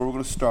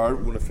going to start.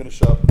 We're going to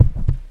finish up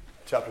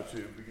chapter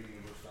 2, beginning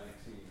in verse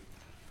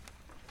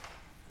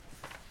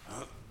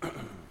 19.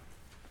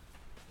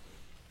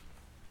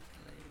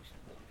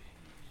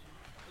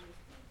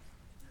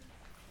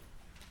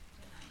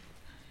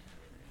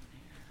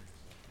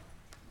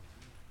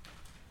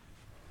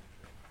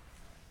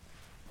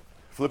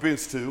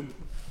 Philippians 2,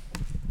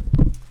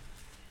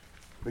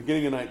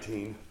 beginning in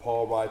 19,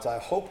 Paul writes, I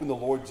hope in the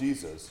Lord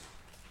Jesus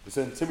to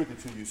send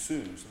Timothy to you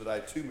soon, so that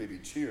I too may be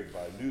cheered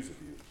by news of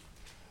you.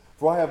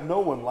 For I have no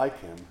one like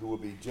him who will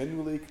be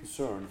genuinely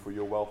concerned for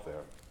your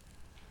welfare.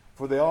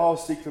 For they all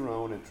seek their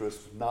own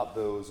interests, not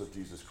those of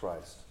Jesus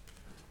Christ.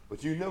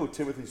 But you know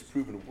Timothy's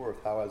proven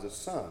worth, how as a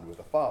son with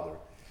a father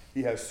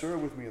he has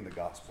served with me in the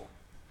gospel.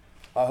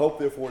 I hope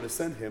therefore to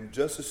send him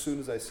just as soon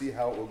as I see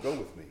how it will go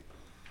with me.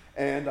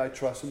 And I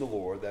trust in the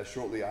Lord that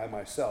shortly I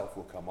myself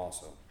will come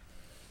also.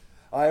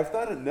 I have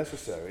thought it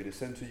necessary to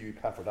send to you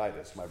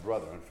Epaphroditus, my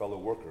brother and fellow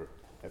worker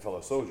and fellow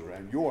soldier,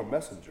 and your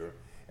messenger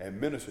and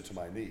minister to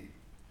my need.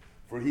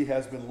 For he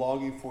has been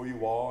longing for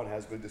you all and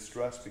has been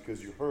distressed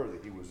because you heard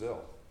that he was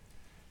ill.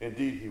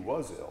 Indeed, he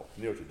was ill,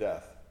 near to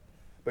death.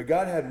 But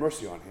God had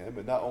mercy on him,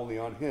 and not only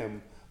on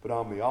him, but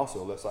on me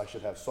also, lest I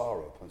should have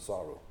sorrow upon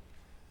sorrow.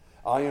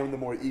 I am the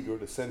more eager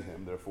to send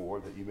him, therefore,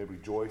 that you may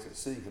rejoice at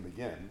seeing him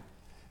again,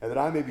 and that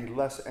I may be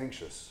less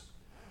anxious.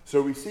 So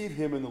receive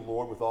him in the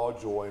Lord with all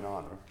joy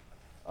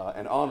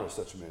and honor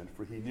such men,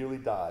 for he nearly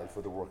died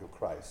for the work of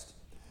Christ,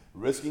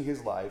 risking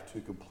his life to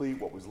complete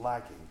what was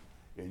lacking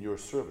in your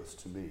service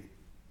to me.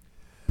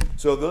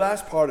 So the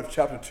last part of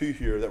chapter 2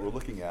 here that we're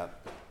looking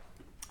at,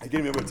 again,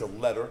 remember it's a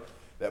letter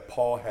that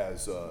Paul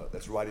has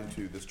that's writing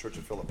to this church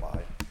of Philippi.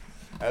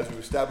 As we've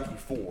established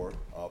before,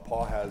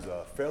 Paul has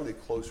a fairly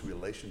close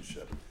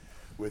relationship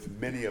with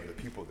many of the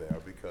people there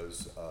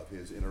because of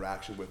his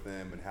interaction with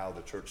them and how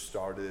the church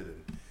started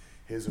and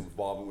his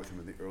involvement with them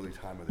in the early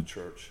time of the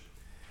church.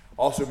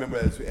 Also remember,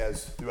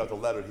 as throughout the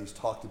letter, he's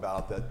talked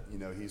about that,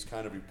 he's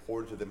kind of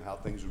reported to them how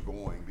things are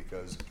going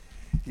because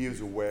he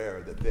is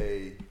aware that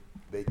they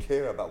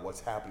care about what's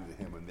happening to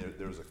him, and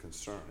there's a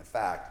concern. In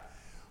fact,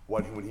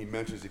 when he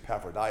mentions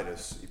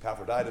Epaphroditus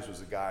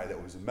was a guy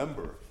that was a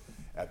member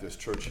at this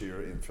church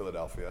here in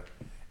Philadelphia,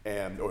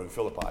 or in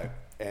Philippi,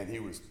 and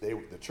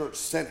the church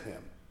sent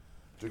him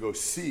to go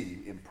see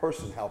in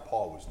person how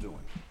Paul was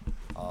doing,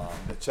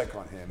 to check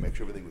on him, make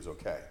sure everything was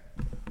okay.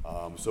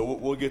 So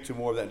we'll get to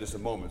more of that in just a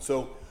moment.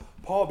 So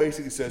Paul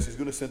basically says he's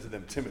going to send to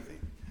them Timothy.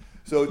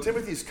 So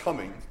Timothy's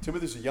coming.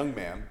 Timothy's a young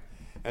man.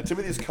 And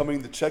Timothy is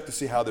coming to check to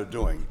see how they're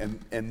doing.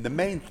 And the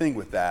main thing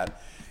with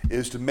that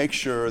is to make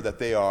sure that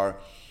they are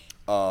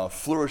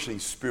flourishing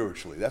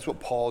spiritually. That's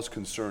what Paul's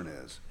concern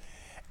is.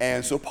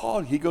 And so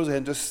Paul, he goes ahead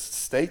and just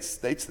states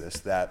this,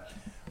 that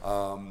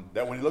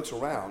when he looks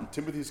around,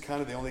 Timothy's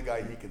kind of the only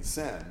guy he can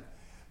send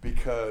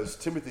because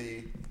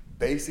Timothy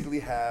basically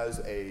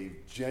has a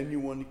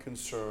genuine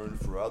concern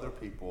for other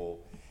people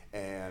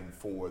and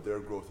for their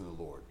growth in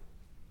the Lord.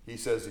 He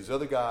says these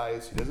other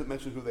guys, he doesn't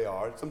mention who they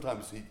are.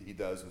 Sometimes he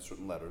does in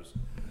certain letters.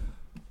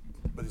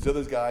 But these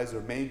other guys,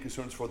 their main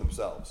concerns for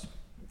themselves.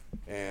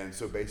 And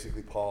so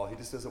basically Paul, he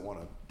just doesn't want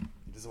to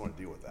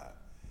deal with that.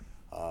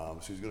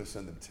 So he's going to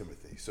send them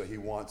Timothy. So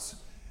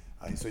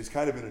he's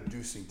kind of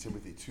introducing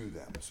Timothy to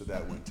them so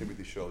that when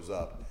Timothy shows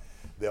up,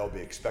 they'll be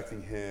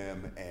expecting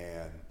him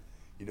and,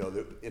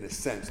 in a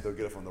sense, they'll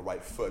get it from the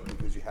right foot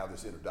because you have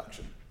this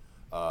introduction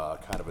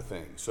kind of a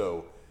thing.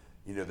 So,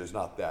 there's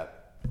not that,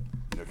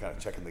 kind of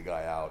checking the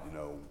guy out,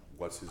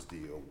 what's his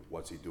deal,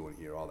 what's he doing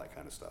here, all that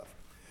kind of stuff.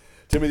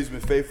 Timothy's been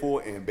faithful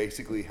in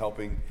basically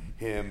helping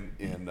him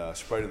in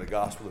spreading the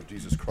gospel of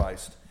Jesus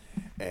Christ.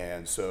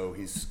 And so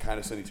he's kind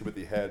of sending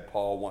Timothy ahead.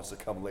 Paul wants to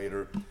come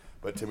later,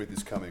 but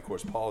Timothy's coming. Of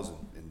course, Paul's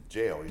in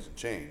jail. He's in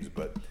chains,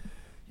 but,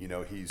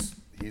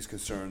 he's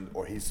concerned,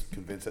 or he's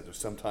convinced that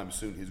sometime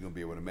soon he's going to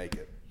be able to make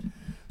it.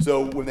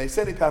 So when they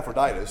send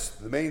Epaphroditus,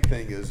 the main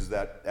thing is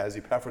that as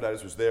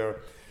Epaphroditus was there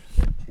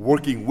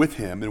working with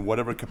him in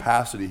whatever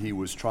capacity he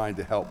was trying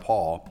to help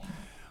Paul,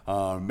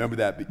 remember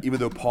that even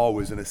though Paul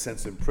was in a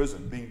sense in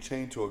prison, being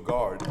chained to a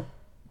guard,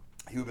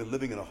 he would have been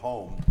living in a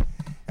home,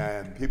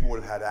 and people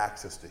would have had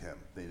access to him.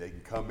 They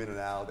can come in and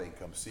out, they can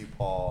come see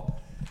Paul,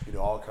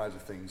 all kinds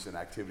of things and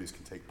activities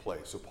can take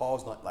place. So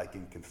Paul's not like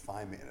in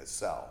confinement in a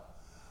cell.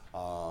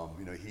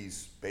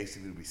 He's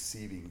basically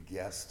receiving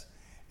guests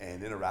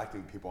and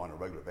interacting with people on a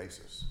regular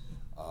basis.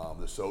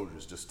 The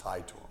soldiers just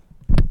tied to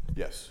him.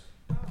 Yes?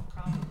 How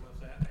common was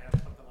that to have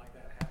something like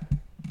that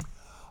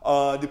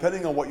happen?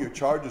 Depending on what your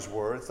charges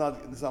were, it's not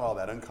all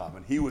that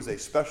uncommon. He was a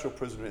special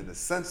prisoner in the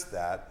sense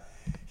that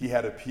he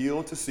had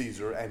appealed to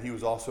Caesar and he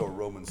was also a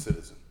Roman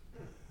citizen.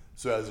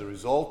 So as a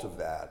result of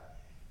that,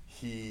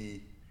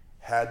 he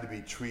had to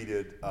be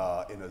treated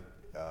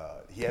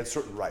he had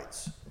certain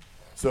rights.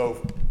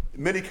 So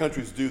many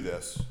countries do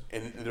this,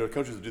 and there are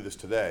countries that do this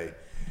today.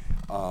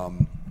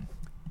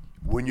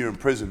 When you're in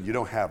prison, you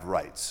don't have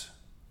rights.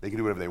 They can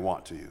do whatever they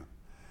want to you.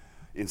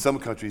 In some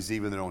countries,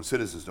 even their own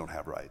citizens don't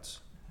have rights.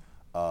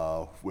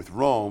 With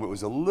Rome, it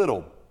was a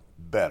little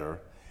better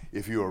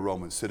if you were a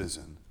Roman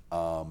citizen.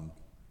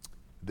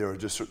 there were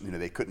just certain,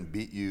 they couldn't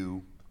beat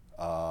you.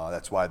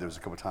 That's why there was a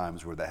couple of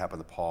times where that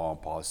happened to Paul,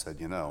 and Paul said,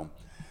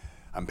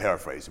 I'm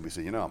paraphrasing, we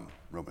said, I'm a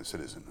Roman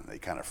citizen, and they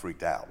kind of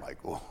freaked out,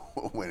 like, well,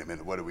 wait a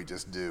minute, what did we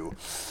just do?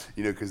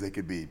 Because they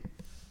could be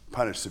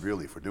punished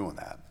severely for doing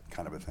that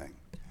kind of a thing.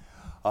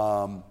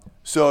 I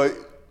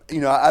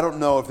don't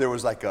know if there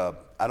was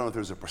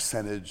a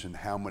percentage and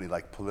how many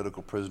like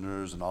political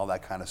prisoners and all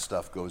that kind of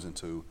stuff goes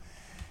into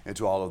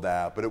all of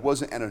that, but it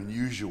wasn't an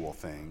unusual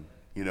thing.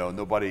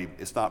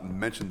 It's not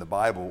mentioned in the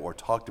Bible or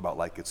talked about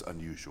like it's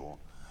unusual.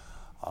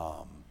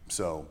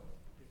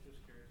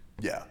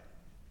 Yeah.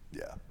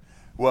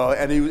 Well,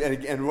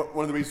 and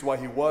one of the reasons why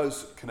he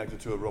was connected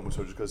to a Roman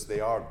soldier is because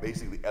they are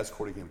basically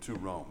escorting him to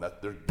Rome.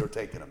 That they're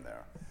taking him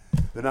there.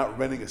 They're not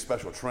renting a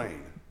special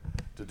train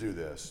to do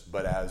this,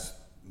 but as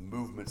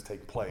movements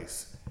take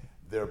place,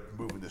 they're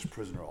moving this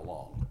prisoner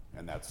along,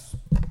 and that's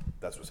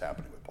what's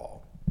happening with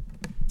Paul.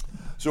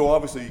 So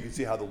obviously, you can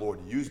see how the Lord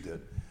used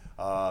it,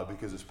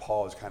 because as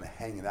Paul is kind of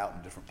hanging out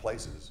in different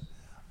places,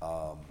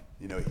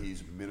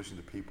 he's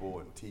ministering to people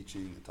and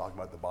teaching and talking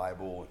about the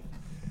Bible,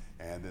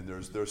 and then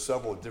there's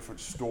several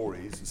different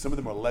stories, and some of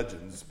them are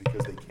legends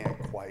because they can't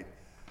quite.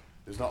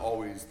 There's not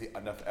always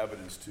enough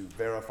evidence to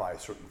verify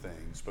certain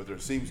things, but there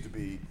seems to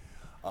be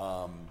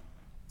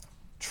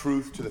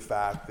truth to the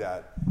fact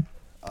that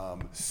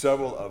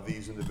several of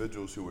these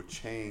individuals who were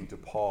chained to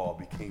Paul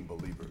became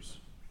believers,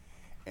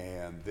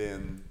 and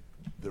then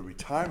the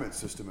retirement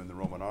system in the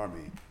Roman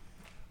army.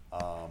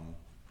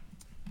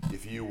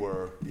 If you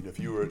were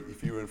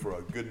in for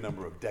a good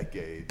number of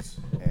decades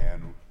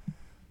and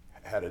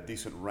had a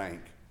decent rank,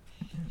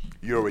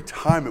 your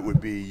retirement would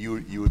be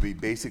you would be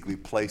basically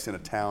placed in a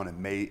town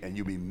and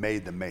you'd be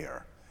made the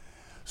mayor.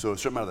 So a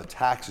certain amount of the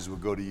taxes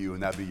would go to you,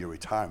 and that'd be your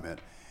retirement.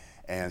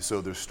 And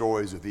so there's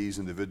stories of these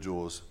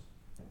individuals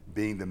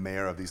being the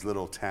mayor of these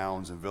little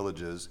towns and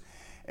villages,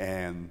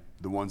 and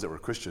the ones that were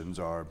Christians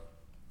are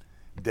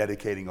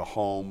dedicating a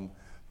home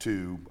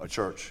to a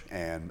church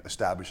and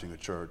establishing a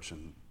church,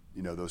 and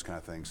those kind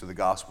of things. So the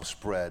gospel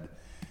spread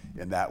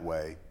in that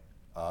way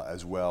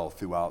as well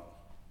throughout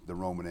the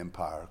Roman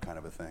Empire, kind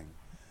of a thing.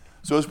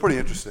 So it's pretty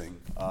interesting,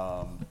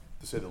 to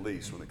say the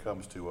least, when it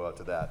comes to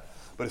that.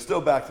 But it's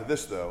still back to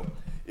this, though.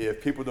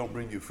 If people don't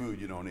bring you food,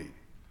 you don't eat.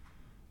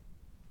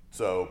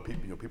 So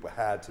people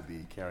had to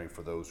be caring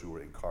for those who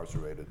were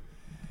incarcerated,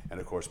 and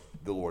of course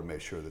the Lord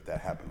made sure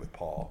that happened with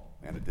Paul,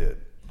 and it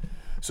did.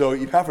 So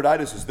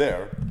Epaphroditus is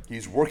there.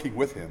 He's working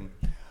with him.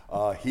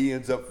 He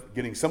ends up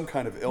getting some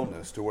kind of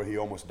illness to where he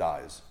almost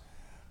dies.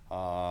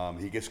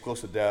 He gets close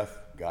to death.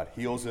 God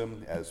heals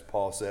him, as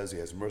Paul says. He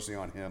has mercy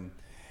on him,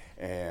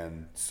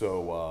 and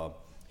so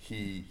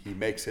he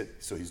makes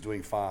it. So he's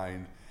doing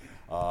fine,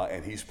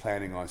 and he's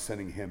planning on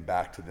sending him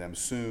back to them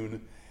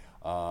soon,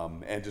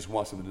 and just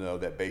wants them to know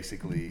that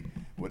basically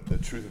what the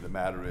truth of the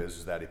matter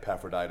is that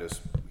Epaphroditus,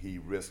 he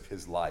risked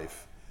his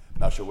life.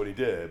 Not sure what he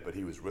did, but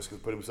he was risking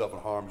putting himself in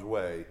harm's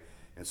way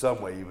in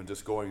some way, even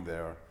just going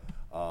there,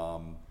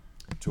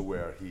 to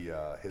where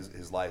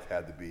his life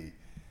had to be,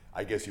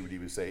 I guess you would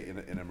even say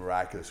in a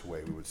miraculous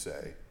way, we would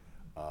say,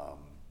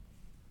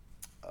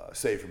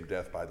 saved from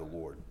death by the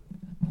Lord.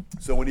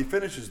 So when he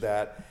finishes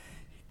that,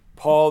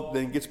 Paul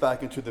then gets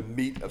back into the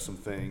meat of some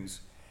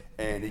things,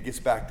 and he gets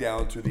back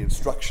down to the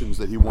instructions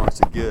that he wants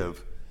to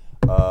give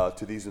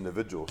to these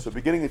individuals. So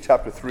beginning in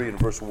chapter 3 and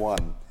verse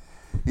 1,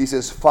 he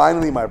says,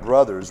 "Finally, my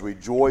brothers,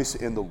 rejoice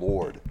in the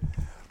Lord.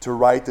 To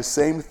write the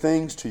same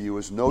things to you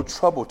is no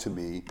trouble to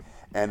me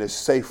and is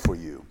safe for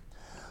you."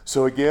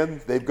 So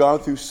again, they've gone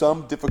through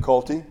some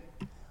difficulty.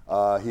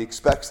 He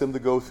expects them to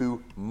go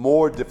through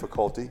more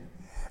difficulty.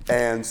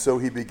 And so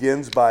he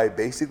begins by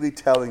basically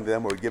telling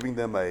them or giving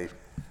them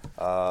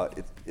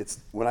it's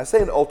when I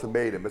say an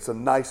ultimatum, it's a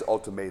nice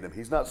ultimatum.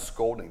 He's not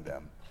scolding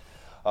them,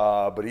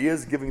 but he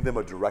is giving them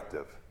a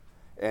directive.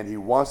 And he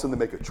wants them to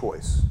make a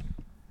choice.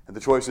 And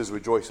the choice is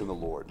rejoice in the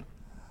Lord.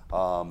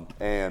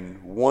 And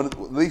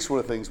at least one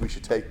of the things we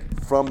should take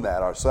from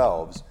that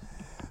ourselves,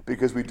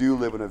 because we do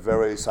live in a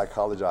very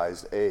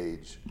psychologized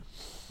age,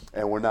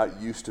 and we're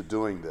not used to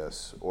doing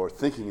this or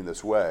thinking in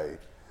this way.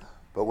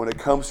 But when it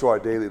comes to our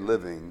daily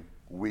living,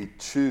 we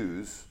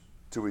choose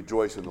to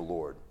rejoice in the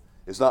Lord.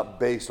 It's not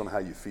based on how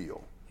you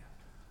feel,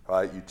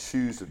 right? You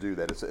choose to do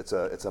that. It's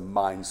a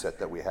mindset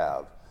that we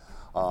have.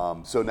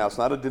 So now it's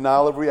not a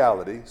denial of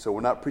reality. So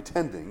we're not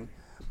pretending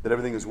that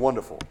everything is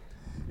wonderful.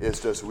 It's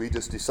just we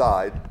just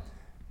decide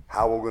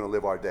how we're going to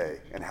live our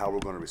day and how we're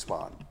going to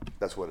respond.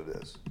 That's what it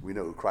is. We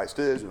know who Christ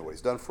is. We know what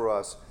he's done for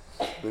us.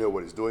 We know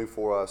what he's doing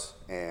for us.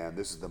 And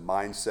this is the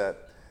mindset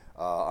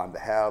I'm to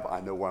have. I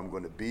know where I'm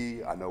going to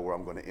be. I know where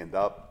I'm going to end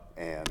up.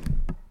 And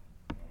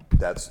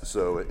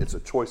so it's a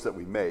choice that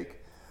we make.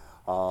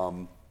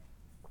 And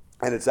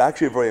it's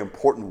actually a very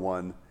important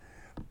one,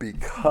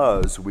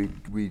 because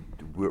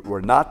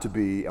we're not to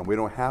be, and we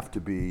don't have to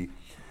be,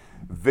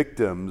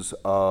 victims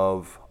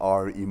of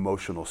our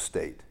emotional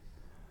state.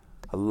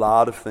 A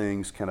lot of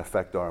things can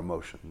affect our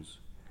emotions.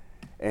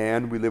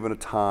 And we live in a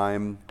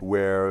time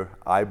where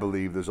I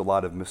believe there's a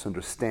lot of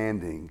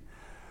misunderstanding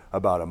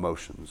about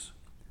emotions.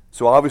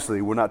 So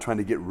obviously, we're not trying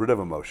to get rid of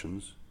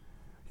emotions.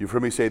 You've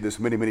heard me say this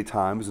many, many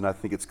times, and I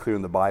think it's clear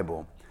in the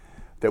Bible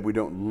that we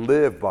don't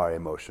live by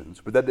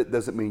emotions, but that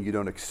doesn't mean you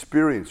don't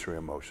experience your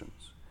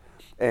emotions.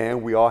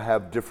 And we all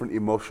have different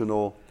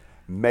emotional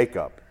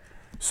makeup.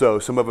 So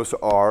some of us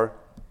are,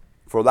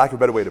 for lack of a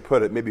better way to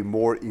put it, maybe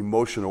more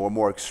emotional or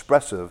more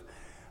expressive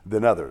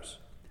than others.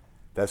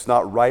 That's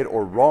not right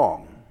or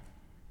wrong.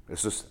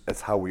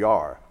 That's how we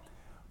are.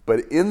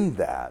 But in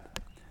that,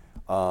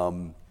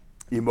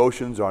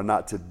 emotions are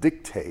not to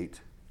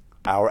dictate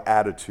our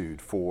attitude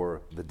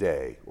for the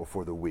day or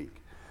for the week.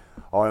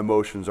 Our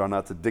emotions are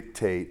not to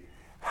dictate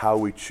how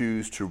we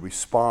choose to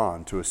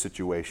respond to a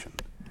situation.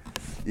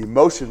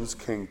 Emotions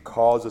can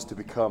cause us to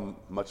become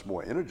much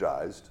more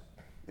energized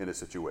in a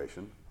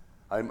situation.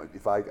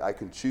 If I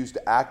can choose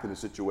to act in a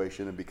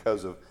situation, and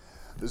because of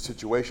the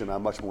situation,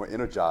 I'm much more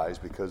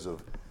energized because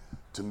of,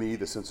 to me,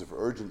 the sense of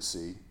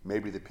urgency.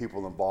 Maybe the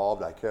people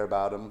involved, I care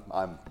about them.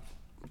 I'm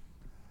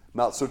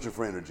not searching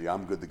for energy.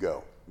 I'm good to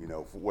go,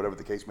 for whatever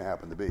the case may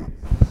happen to be.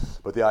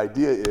 But the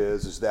idea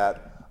is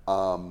that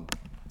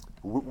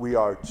we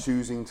are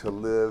choosing to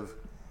live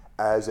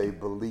as a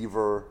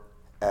believer,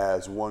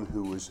 as one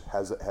who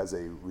has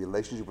a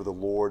relationship with the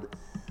Lord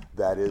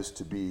that is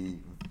to be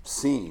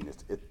seen.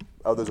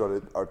 Others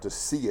are to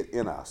see it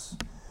in us.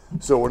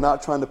 So we're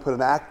not trying to put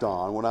an act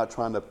on. We're not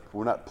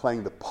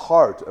playing the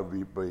part of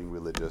being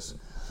religious.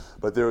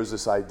 But there is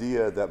this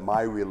idea that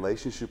my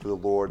relationship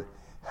with the Lord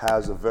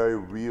has a very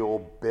real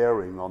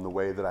bearing on the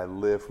way that I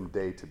live from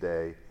day to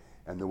day,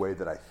 and the way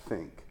that I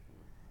think,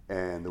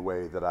 and the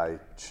way that I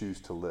choose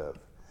to live.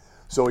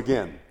 So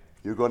again,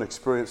 you're going to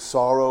experience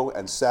sorrow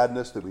and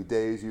sadness. There'll be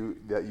days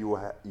that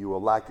you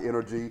will lack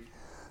energy.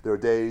 There are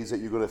days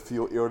that you're going to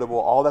feel irritable.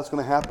 All that's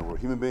going to happen. We're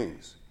human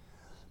beings.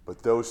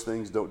 But those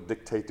things don't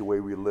dictate the way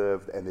we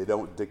live, and they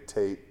don't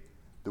dictate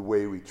the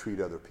way we treat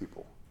other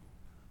people.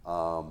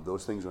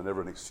 Those things are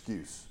never an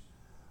excuse.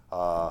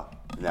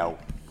 Now,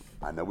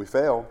 I know we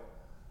fail.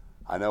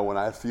 I know when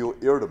I feel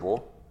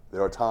irritable,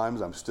 there are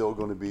times I'm still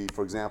going to be,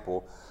 for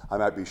example, I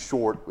might be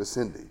short with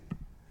Cindy.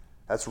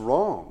 That's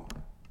wrong.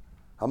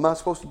 I'm not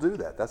supposed to do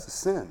that. That's a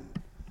sin.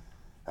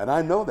 And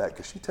I know that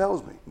because she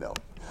tells me. No.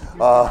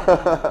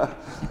 But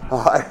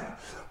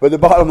the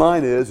bottom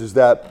line is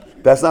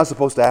that that's not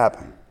supposed to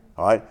happen.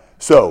 All right?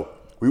 So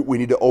we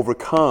need to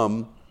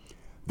overcome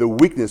the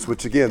weakness,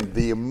 which again,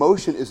 the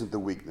emotion isn't the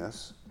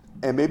weakness,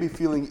 and maybe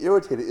feeling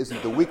irritated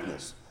isn't the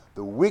weakness.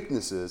 The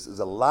weakness is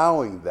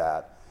allowing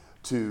that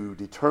to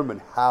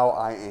determine how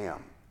I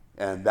am.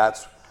 And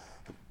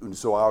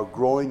so our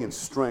growing in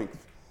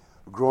strength,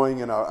 growing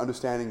in our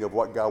understanding of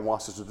what God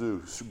wants us to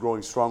do,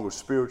 growing stronger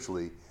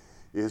spiritually,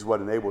 is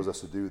what enables us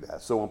to do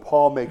that. So when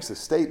Paul makes a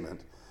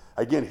statement,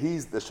 again,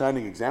 he's the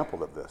shining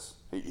example of this.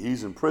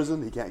 He's in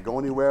prison. He can't go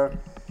anywhere.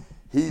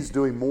 He's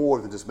doing more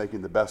than just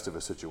making the best of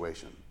a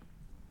situation.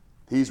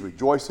 He's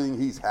rejoicing.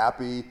 He's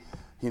happy.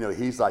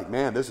 He's like,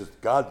 man, this is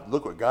God.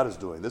 Look what God is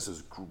doing. This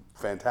is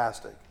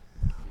fantastic.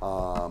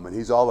 And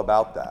he's all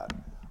about that.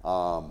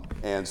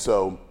 And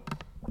so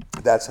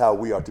that's how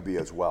we are to be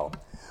as well.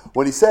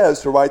 When he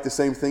says to write the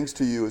same things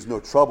to you is no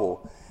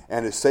trouble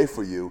and is safe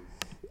for you,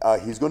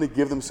 he's going to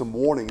give them some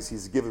warnings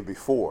he's given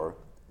before.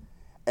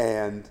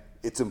 And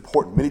it's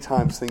important. Many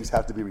times things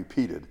have to be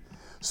repeated.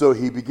 So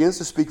he begins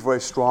to speak very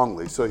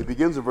strongly. So he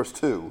begins in verse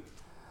 2.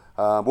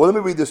 Well, let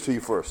me read this to you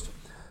first.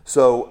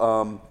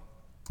 So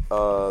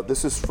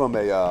this is from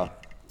a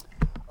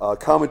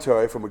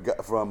commentary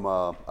from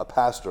a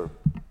pastor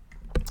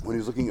when he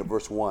was looking at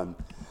verse 1.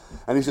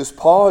 And he says,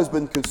 Paul has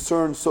been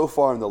concerned so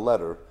far in the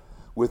letter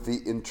with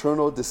the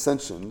internal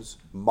dissensions,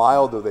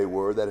 mild though they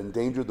were, that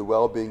endangered the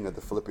well-being of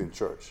the Philippian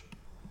church.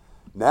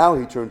 Now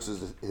he turns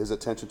his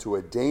attention to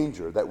a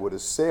danger that would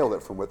assail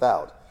it from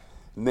without,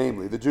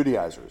 namely the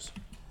Judaizers.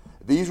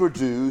 These were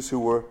Jews who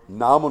were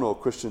nominal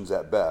Christians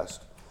at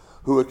best,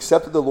 who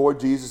accepted the Lord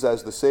Jesus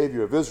as the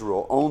Savior of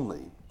Israel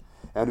only,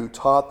 and who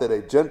taught that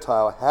a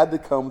Gentile had to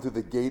come through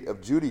the gate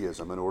of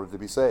Judaism in order to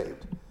be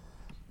saved.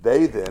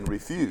 They then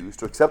refused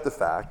to accept the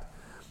fact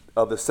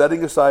of the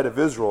setting aside of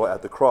Israel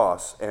at the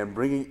cross and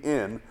bringing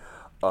in,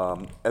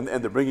 and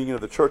the bringing in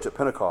of the church at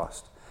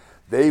Pentecost.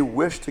 They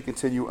wished to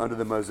continue under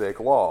the Mosaic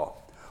law.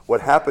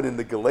 What happened in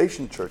the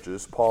Galatian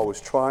churches, Paul was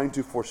trying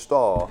to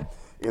forestall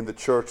in the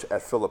church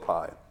at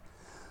Philippi.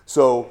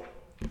 So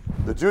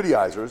the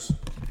Judaizers,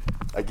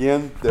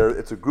 again,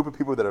 it's a group of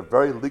people that are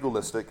very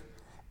legalistic,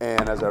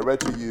 and as I read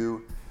to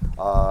you,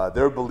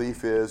 their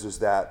belief is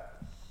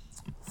that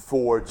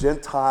for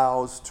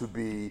Gentiles to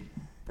be,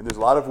 and there's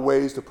a lot of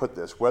ways to put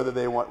this, whether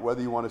you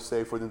want to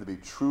say for them to be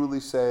truly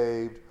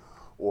saved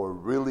or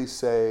really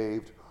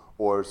saved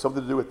or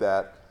something to do with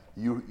that,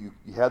 you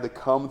had to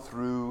come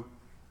through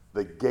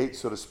the gate,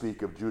 so to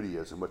speak, of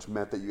Judaism, which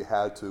meant that you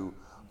had to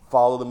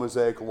follow the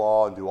Mosaic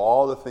law and do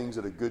all the things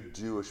that a good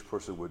Jewish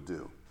person would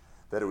do.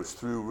 That it was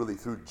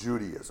through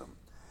Judaism,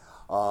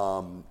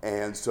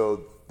 and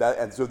so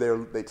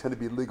they tend to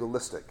be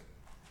legalistic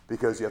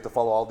because you have to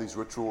follow all these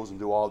rituals and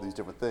do all these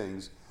different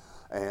things.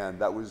 And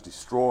that was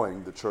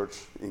destroying the church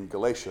in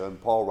Galatia,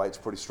 and Paul writes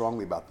pretty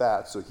strongly about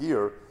that. So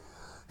here,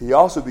 he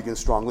also begins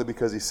strongly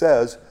because he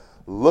says,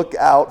 look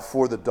out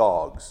for the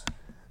dogs.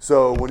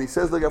 So when he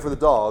says look out for the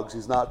dogs,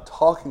 he's not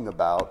talking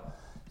about,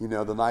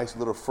 the nice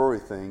little furry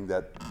thing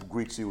that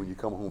greets you when you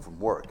come home from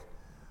work.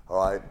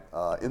 All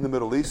right? In the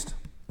Middle East,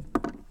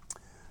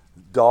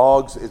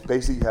 dogs, it's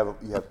basically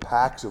you have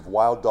packs of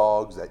wild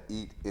dogs that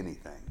eat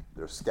anything.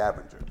 They're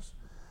scavengers.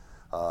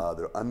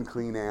 They're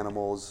unclean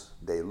animals.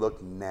 They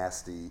look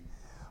nasty.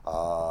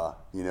 By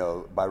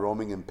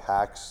roaming in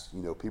packs,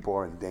 people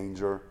are in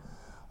danger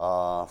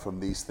from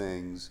these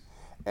things.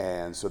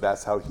 And so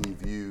that's how he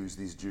views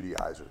these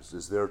Judaizers,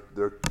 is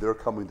they're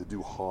coming to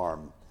do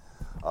harm.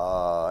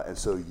 And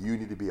so you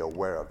need to be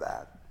aware of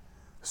that.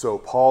 So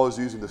Paul is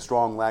using the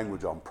strong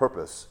language on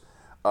purpose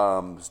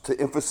to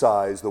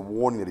emphasize the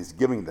warning that he's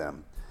giving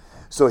them.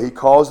 So he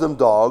calls them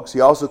dogs.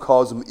 He also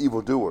calls them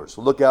evildoers.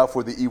 So look out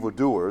for the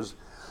evildoers.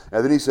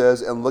 And then he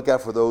says, and look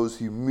out for those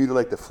who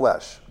mutilate the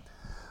flesh.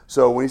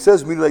 So when he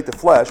says mutilate the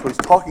flesh, what he's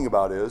talking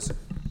about is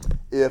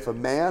if a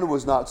man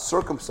was not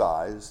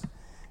circumcised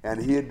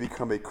and he had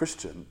become a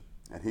Christian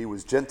and he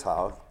was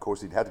Gentile, of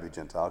course he'd have to be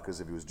Gentile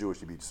because if he was Jewish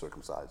he'd be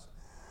circumcised,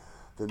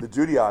 then the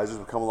Judaizers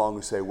would come along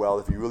and say, well,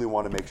 if you really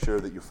want to make sure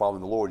that you're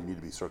following the Lord, you need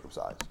to be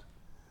circumcised.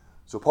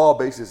 So Paul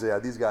basically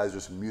says, these guys are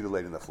just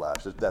mutilating the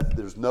flesh.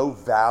 There's no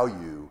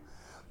value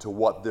to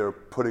what they're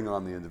putting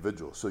on the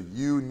individual. So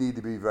you need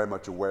to be very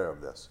much aware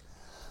of this.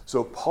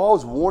 So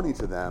Paul's warning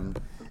to them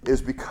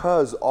is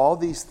because all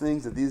these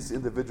things that these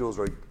individuals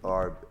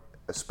are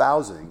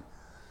espousing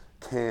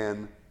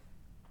can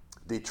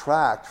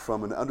detract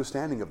from an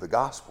understanding of the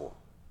gospel.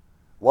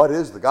 What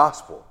is the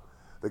gospel?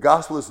 The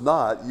gospel is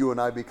not you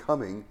and I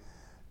becoming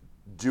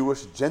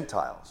Jewish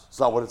Gentiles. It's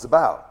not what it's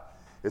about.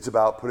 It's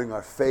about putting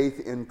our faith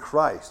in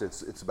Christ.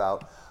 It's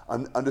about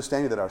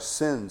understanding that our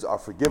sins are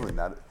forgiven,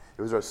 that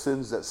it was our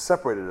sins that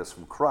separated us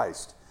from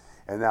Christ.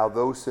 And now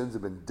those sins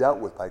have been dealt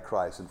with by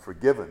Christ and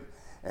forgiven.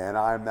 And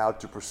I am now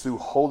to pursue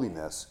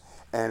holiness.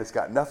 And it's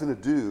got nothing to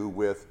do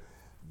with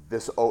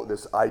this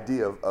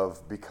idea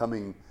of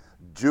becoming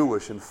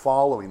Jewish and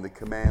following the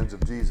commands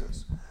of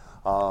Jesus.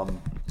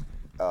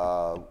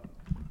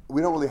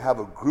 We don't really have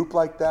a group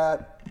like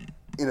that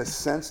in a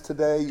sense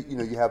today.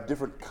 You have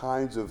different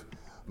kinds of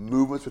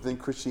movements within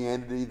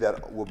Christianity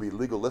that will be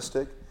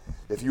legalistic.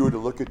 If you were to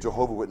look at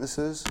Jehovah's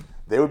Witnesses,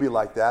 they would be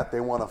like that. They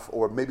want to,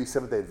 or maybe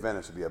Seventh-day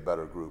Adventists would be a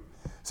better group.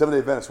 Seventh-day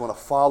Adventists want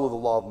to follow the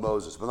law of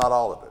Moses, but not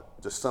all of it,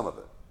 just some of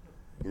it.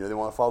 They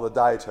want to follow the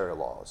dietary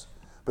laws,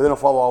 but they don't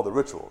follow all the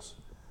rituals.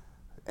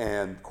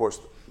 And of course,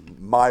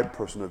 my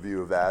personal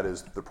view of that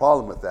is the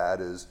problem with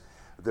that is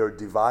they're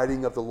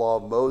dividing up the law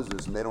of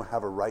Moses, and they don't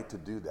have a right to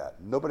do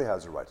that. Nobody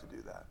has a right to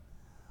do that.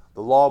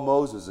 The law of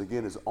Moses,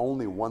 again, is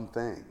only one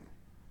thing.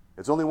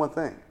 It's only one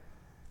thing.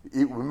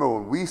 Remember,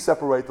 when we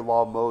separate the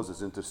law of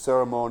Moses into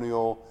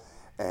ceremonial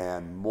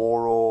and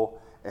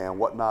moral and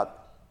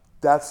whatnot,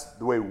 that's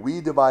the way we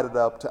divide it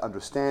up to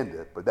understand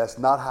it, but that's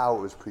not how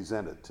it was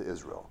presented to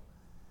Israel.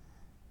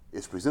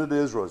 It's presented to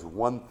Israel as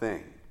one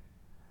thing.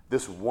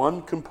 This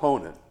one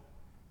component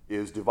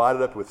is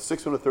divided up with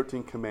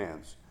 613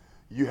 commands.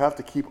 You have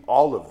to keep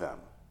all of them.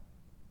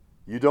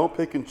 You don't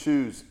pick and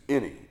choose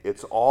any.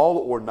 It's all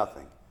or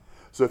nothing.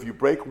 So if you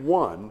break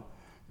one,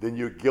 then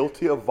you're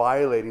guilty of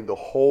violating the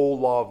whole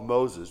law of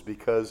Moses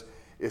because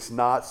it's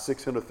not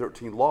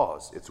 613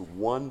 laws. It's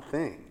one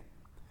thing.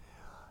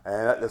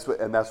 And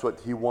that's what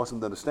he wants them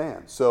to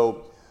understand.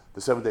 So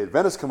the Seventh-day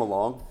Adventists come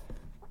along,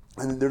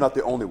 and they're not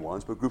the only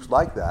ones, but groups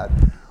like that,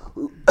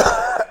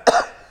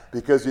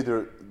 because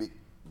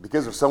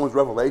of someone's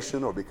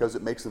revelation or because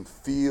it makes them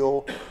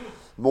feel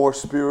more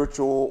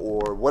spiritual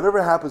or whatever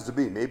it happens to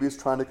be. Maybe it's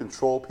trying to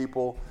control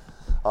people.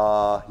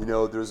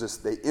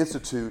 They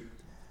institute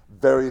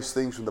various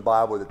things from the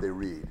Bible that they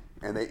read,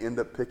 and they end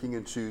up picking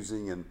and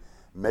choosing and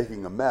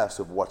making a mess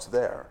of what's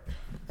there.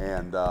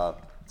 And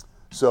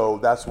so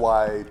that's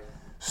why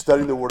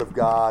studying the Word of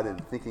God and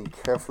thinking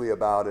carefully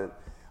about it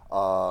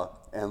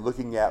and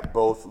looking at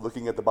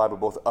the Bible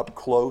both up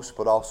close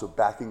but also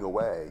backing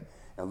away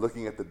and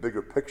looking at the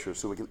bigger picture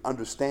so we can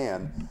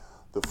understand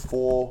the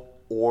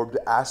full-orbed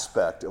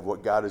aspect of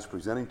what God is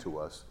presenting to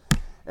us.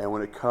 And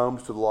when it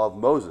comes to the law of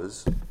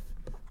Moses,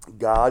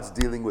 God's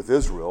dealing with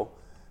Israel,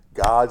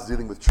 God's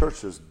dealing with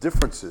church. There's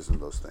differences in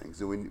those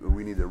things, and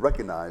we need to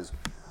recognize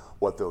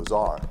what those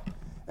are.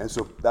 And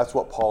so that's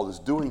what Paul is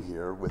doing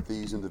here with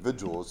these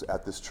individuals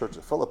at this church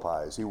at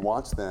Philippi. Is he doesn't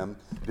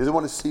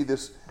want to see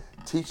this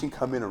teaching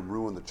come in and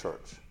ruin the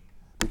church,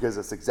 because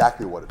that's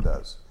exactly what it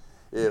does.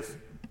 If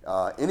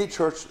any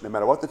church, no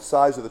matter what the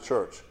size of the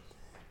church,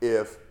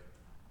 if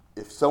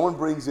someone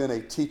brings in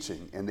a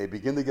teaching and they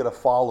begin to get a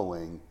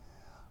following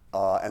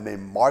and they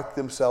mark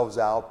themselves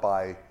out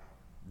by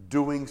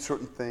doing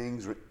certain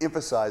things or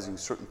emphasizing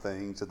certain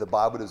things that the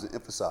Bible doesn't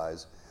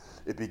emphasize,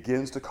 it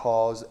begins to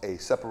cause a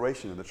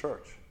separation in the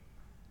church.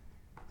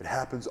 It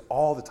happens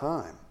all the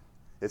time.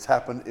 It's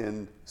happened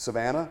in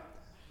Savannah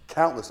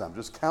countless times.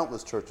 Just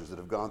countless churches that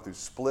have gone through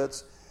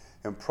splits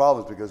and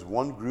problems because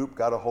one group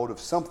got a hold of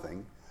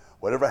something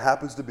whatever it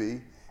happens to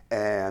be,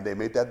 and they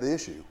made that the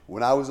issue.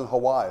 When I was in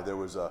Hawaii, there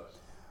was a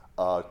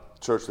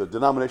church, the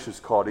denomination is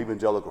called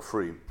Evangelical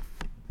Free.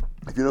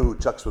 If you know who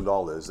Chuck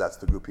Swindoll is, that's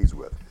the group he's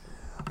with.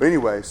 But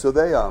anyway, so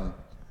they,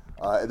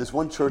 this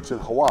one church in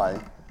Hawaii,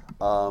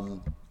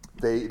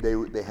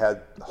 they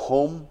had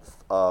home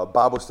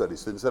Bible studies.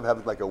 So instead of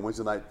having like a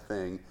Wednesday night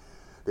thing,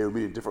 they would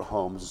meet in different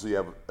homes. So you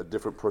have a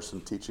different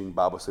person teaching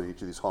Bible study in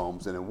each of these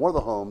homes. And in one of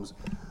the homes,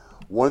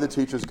 one of the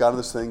teachers got on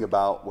this thing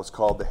about what's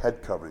called the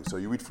head covering. So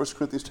you read 1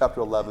 Corinthians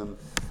chapter 11,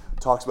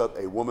 talks about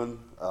a woman,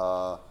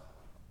 a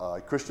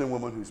Christian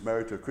woman who's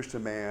married to a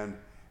Christian man,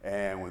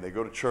 and when they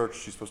go to church,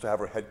 she's supposed to have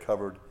her head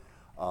covered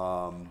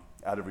out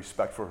of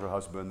respect for her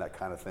husband, that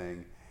kind of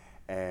thing.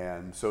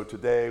 And so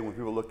today, when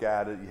people look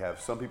at it, you have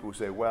some people who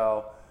say,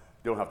 well,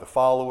 you don't have to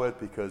follow it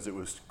because it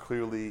was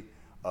clearly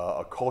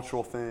a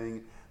cultural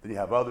thing. Then you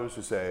have others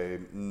who say,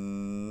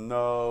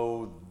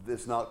 no,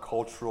 it's not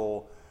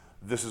cultural.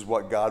 This is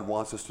what God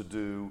wants us to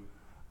do.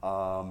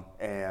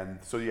 And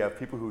so you have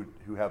people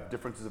who have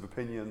differences of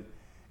opinion,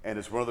 and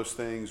it's one of those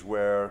things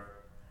where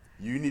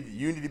you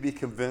need to be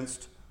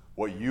convinced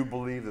what you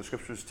believe the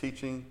Scripture is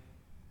teaching,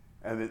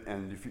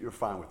 and if you're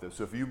fine with this.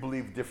 So if you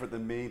believe different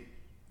than me,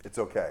 it's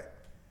okay.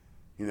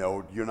 You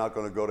know, you're not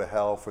going to go to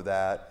hell for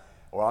that,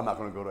 or I'm not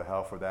going to go to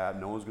hell for that.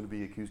 No one's going to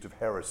be accused of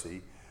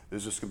heresy.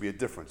 There's just going to be a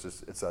difference.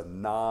 It's a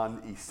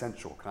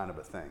non-essential kind of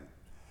a thing.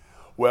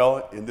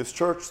 Well, in this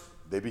church,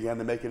 they began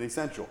to make it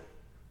essential.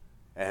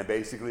 And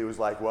basically it was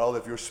like, well,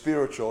 if you're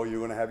spiritual, you're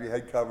going to have your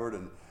head covered,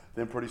 and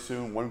then pretty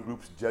soon one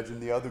group's judging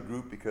the other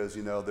group because,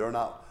 you know, they're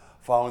not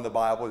following the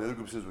Bible, and the other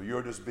group says, well,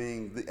 you're just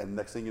being, and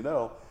next thing you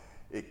know,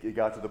 it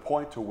got to the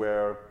point to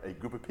where a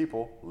group of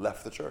people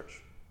left the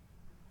church.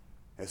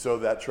 And so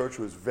that church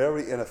was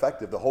very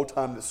ineffective. The whole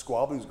time this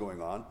squabbling is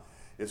going on,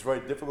 it's very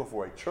difficult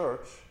for a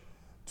church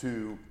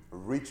to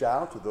reach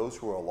out to those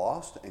who are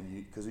lost,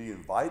 and because you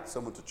invite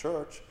someone to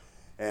church,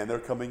 and they're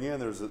coming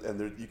in,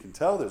 you can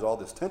tell there's all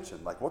this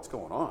tension, like what's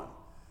going on,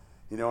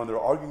 you know, and they're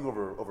arguing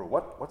over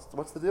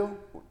what's the deal,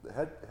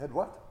 head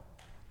what,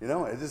 you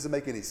know, it doesn't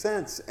make any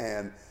sense.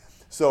 And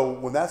so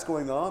when that's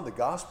going on, the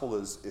gospel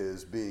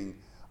is being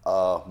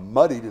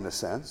muddied in a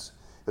sense.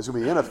 It's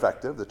going to be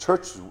ineffective. The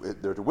church,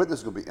 their witness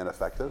is going to be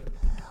ineffective,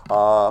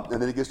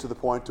 and then it gets to the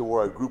point to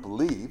where a group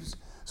leaves.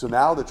 So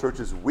now the church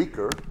is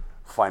weaker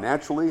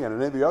financially and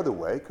in every other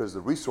way because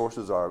the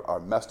resources are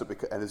messed up,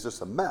 and it's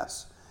just a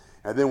mess.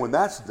 And then when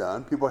that's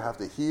done, people have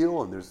to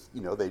heal, and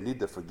they need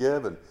to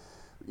forgive and,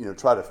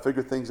 try to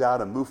figure things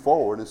out and move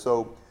forward. And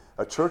so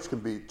a church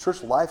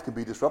life can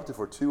be disrupted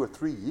for 2 or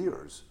 3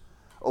 years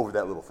over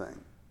that little thing.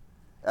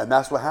 And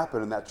that's what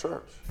happened in that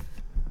church.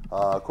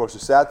 Of course, the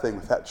sad thing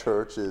with that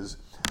church is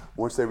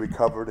once they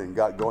recovered and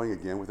got going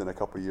again, within a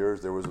couple of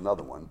years, there was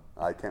another one.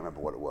 I can't remember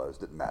what it was.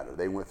 Didn't matter.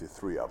 They went through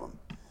 3 of them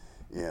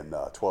in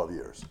 12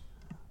 years.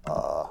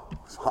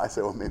 So I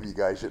said, well, maybe you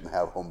guys shouldn't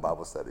have home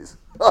Bible studies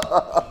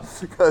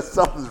because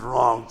something's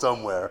wrong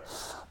somewhere.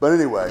 But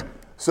anyway,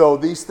 so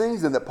these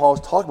things that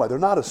Paul's talking about, they're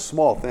not a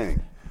small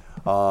thing.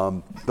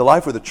 The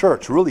life of the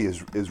church really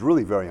is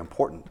really very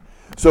important.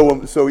 So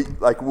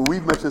like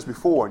we've mentioned this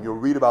before, and you'll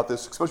read about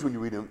this, especially when you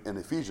read in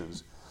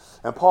Ephesians.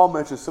 And Paul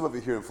mentions some of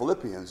it here in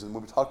Philippians, and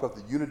when we talk about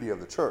the unity of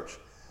the church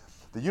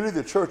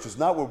is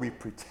not where we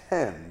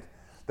pretend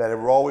that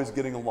we're always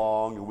getting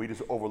along and we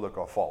just overlook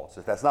our faults.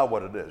 That's not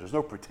what it is. There's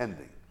no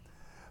pretending.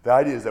 The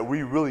idea is that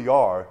we really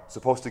are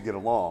supposed to get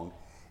along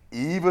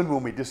even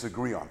when we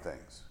disagree on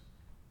things.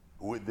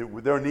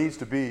 There needs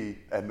to be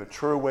a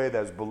mature way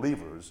that as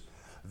believers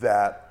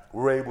that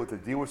we're able to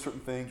deal with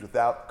certain things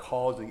without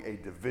causing a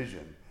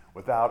division,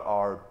 without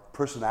our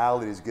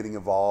personalities getting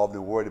involved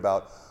and worried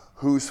about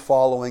who's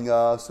following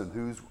us and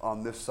who's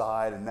on this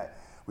side, and that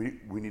we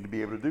need to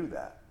be able to do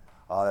that.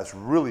 That's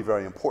really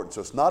very important.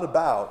 So it's not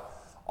about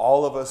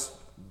all of us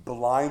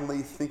blindly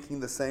thinking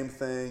the same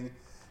thing.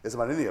 It's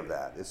about any of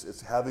that.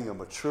 It's having a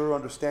mature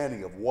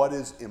understanding of what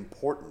is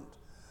important,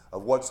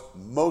 of what's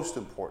most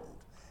important,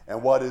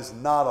 and what is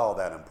not all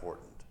that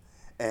important,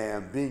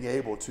 and being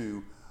able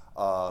to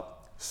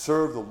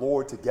serve the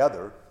Lord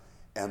together,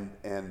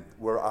 and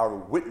where our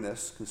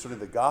witness concerning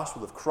the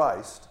gospel of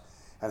Christ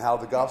and how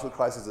the gospel of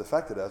Christ has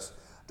affected us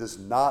does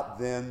not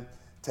then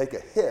take a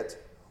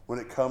hit when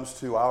it comes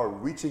to our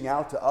reaching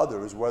out to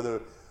others,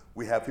 whether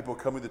we have people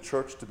coming to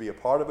church to be a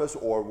part of us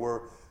or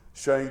we're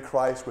sharing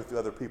Christ with the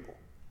other people.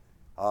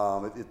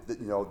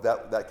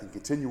 That can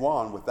continue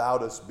on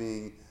without us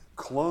being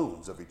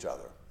clones of each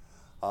other.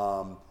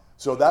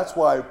 So that's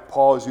why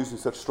Paul is using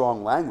such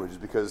strong language,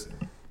 because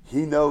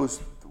he knows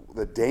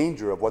the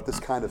danger of what this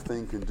kind of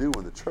thing can do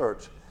in the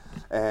church,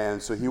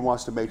 and so he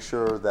wants to make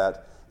sure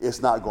that it's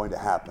not going to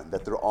happen,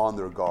 that they're on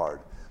their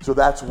guard. So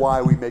that's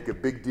why we make a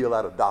big deal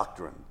out of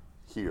doctrine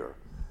here.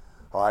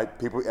 All right,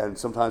 and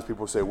sometimes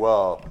people say,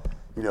 well,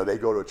 they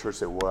go to a church and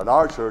say, well, in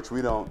our church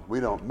we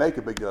don't make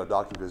a big deal of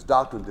doctrine because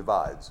doctrine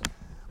divides.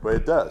 But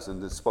it does,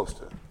 and it's supposed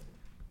to.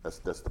 That's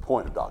the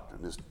point of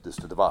doctrine, is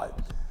to divide.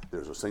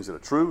 There's those things that are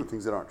true and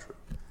things that aren't true.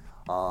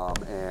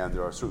 And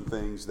there are certain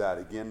things that,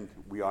 again,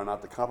 we are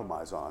not to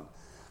compromise on.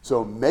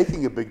 So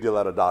making a big deal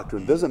out of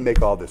doctrine doesn't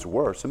make all this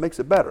worse. It makes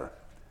it better.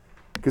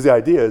 Because the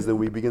idea is that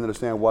we begin to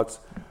understand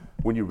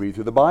when you read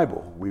through the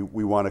Bible,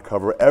 we want to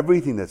cover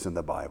everything that's in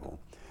the Bible.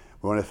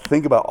 We want to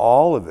think about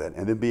all of it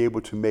and then be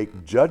able to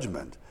make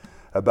judgment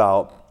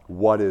about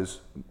what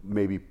is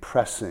maybe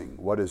pressing,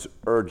 what is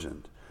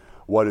urgent,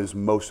 what is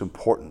most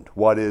important,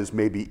 what is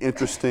maybe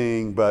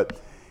interesting, but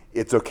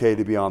it's okay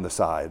to be on the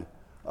side,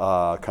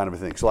 kind of a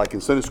thing. So like in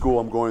Sunday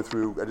school, we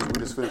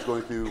just finished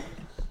going through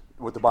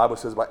what the Bible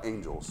says about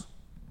angels.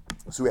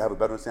 So we have a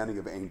better understanding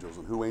of angels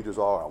and who angels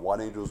are and what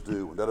angels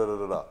do and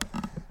da-da-da-da-da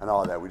and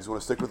all of that. We just want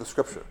to stick with the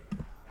scripture.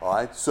 All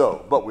right?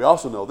 So, but we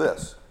also know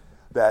this,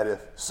 that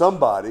if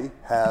somebody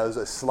has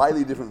a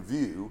slightly different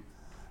view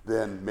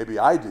than maybe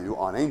I do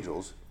on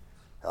angels,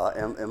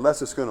 and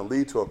unless it's going to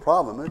lead to a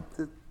problem,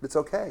 it's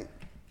okay.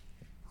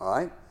 All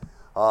right?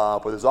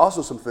 But there's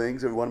also some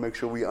things that we want to make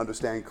sure we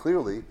understand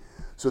clearly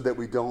so that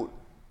we don't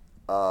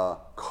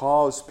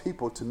cause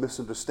people to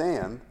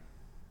misunderstand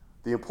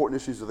the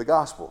important issues of the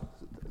gospel.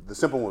 The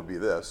simple one would be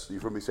this.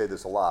 You've heard me say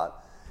this a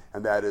lot,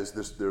 and that is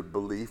their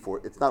belief, or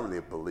it's not really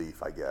a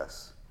belief, I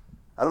guess.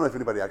 I don't know if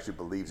anybody actually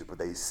believes it, but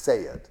they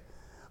say it.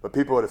 But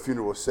people at a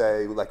funeral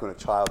say, like when a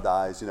child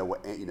dies,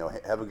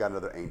 heaven got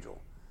another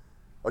angel.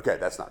 Okay,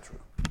 that's not true.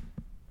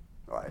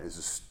 All right,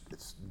 it's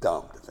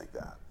dumb to think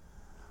that.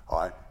 All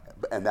right,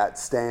 and that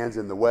stands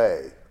in the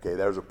way. Okay,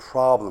 there's a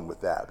problem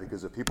with that,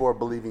 because if people are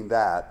believing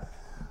that,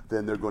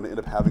 then they're going to end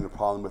up having a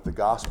problem with the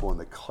gospel and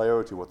the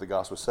clarity of what the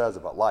gospel says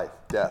about life,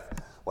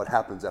 death, what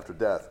happens after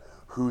death,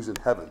 who's in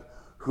heaven,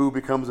 who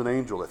becomes an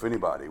angel, if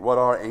anybody, what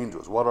are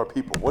angels, what are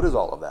people, what is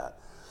all of that?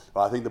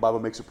 Well, I think the Bible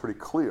makes it pretty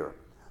clear.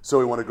 So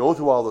we want to go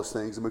through all those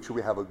things and make sure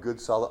we have a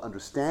good, solid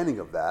understanding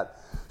of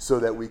that so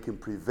that we can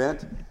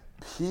prevent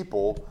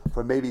people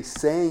from maybe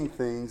saying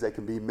things that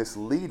can be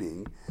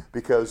misleading,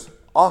 because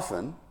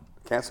often,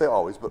 can't say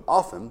always, but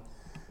often,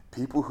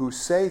 people who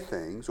say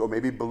things or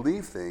maybe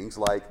believe things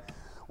like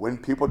when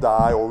people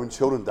die or when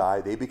children die,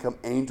 they become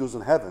angels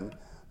in heaven.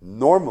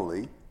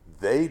 Normally,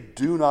 they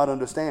do not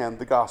understand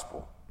the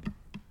gospel.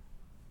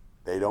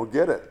 They don't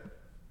get it.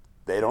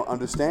 They don't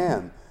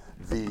understand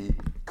the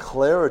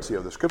clarity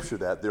of the scripture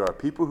that there are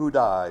people who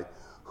die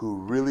who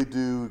really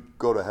do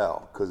go to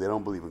hell because they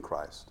don't believe in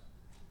Christ.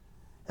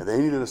 And they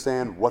need to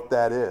understand what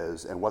that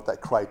is and what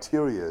that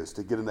criteria is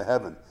to get into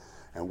heaven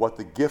and what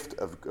the gift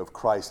of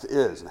Christ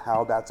is and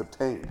how that's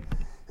obtained.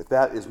 If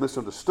that is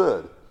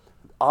misunderstood,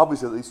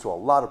 obviously it leads to a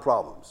lot of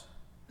problems.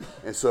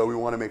 And so we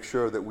want to make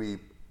sure that we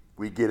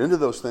get into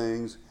those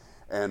things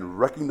and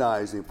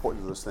recognize the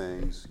importance of those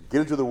things,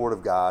 get into the Word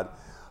of God.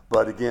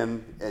 But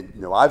again,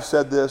 I've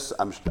said this,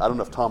 I don't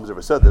know if Tom has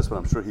ever said this, but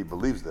I'm sure he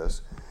believes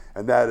this,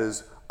 and that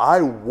is,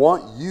 I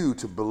want you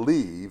to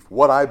believe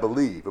what I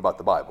believe about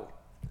the Bible.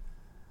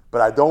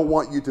 But I don't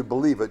want you to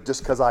believe it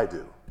just because I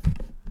do.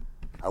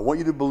 I want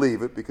you to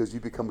believe it because you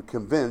become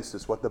convinced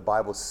it's what the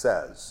Bible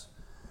says.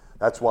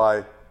 That's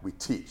why we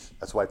teach.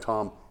 That's why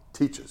Tom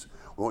teaches.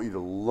 We want you to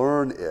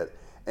learn it.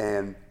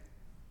 And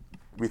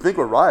we think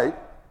we're right.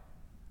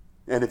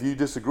 And if you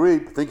disagree,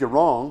 think you're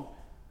wrong.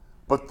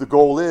 But the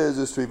goal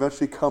is to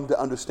eventually come to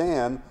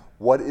understand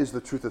what is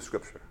the truth of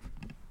Scripture.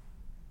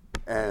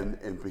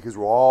 And because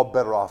we're all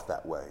better off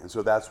that way. And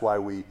so that's why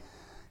we,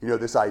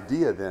 this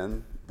idea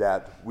then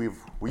that we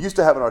used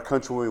to have in our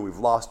country, and we've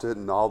lost it,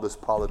 and all this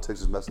politics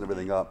is messing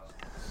everything up.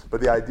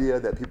 But the idea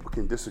that people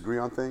can disagree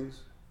on things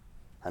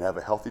and have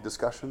a healthy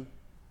discussion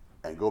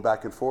and go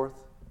back and forth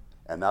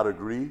and not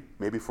agree,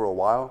 maybe for a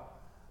while,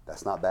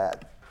 that's not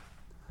bad.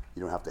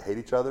 You don't have to hate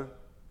each other.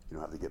 You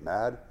don't have to get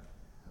mad.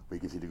 We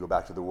continue to go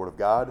back to the Word of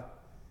God.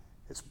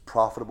 It's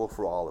profitable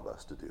for all of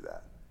us to do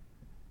that.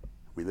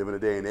 We live in a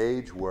day and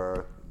age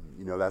where,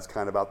 that's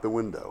kind of out the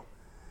window,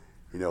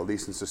 at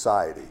least in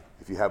society.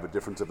 If you have a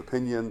difference of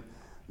opinion,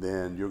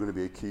 then you're going to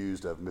be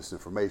accused of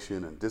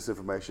misinformation and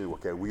disinformation.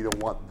 Okay, we don't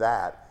want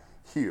that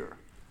here.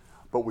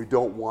 But we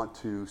don't want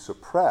to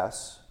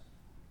suppress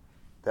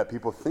that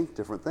people think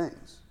different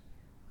things.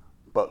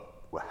 But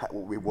what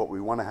we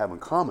want to have in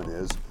common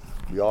is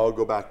we all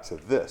go back to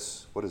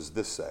this. What does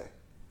this say?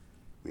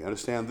 We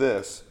understand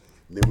this,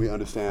 and then we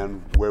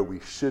understand where we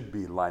should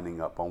be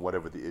lining up on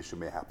whatever the issue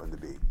may happen to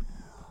be.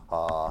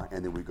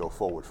 And then we go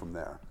forward from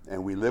there.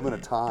 And we live in a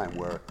time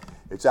where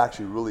it's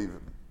actually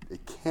it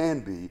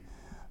can be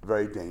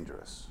very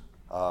dangerous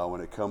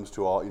when it comes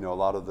to all, a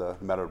lot of the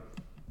matter.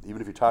 Even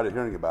if you're tired of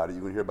hearing about it,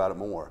 you're going to hear about it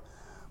more.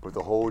 But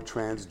the whole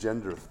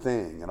transgender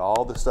thing and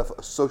all the stuff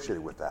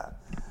associated with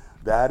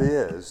that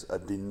is a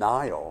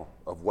denial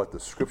of what the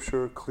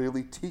Scripture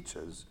clearly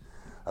teaches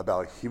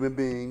about human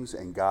beings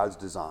and God's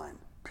design,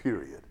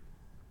 period.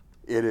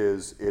 It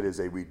is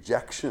a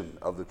rejection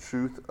of the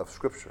truth of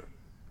Scripture,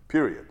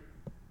 period.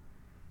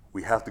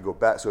 We have to go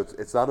back. So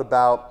it's not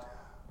about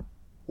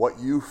what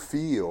you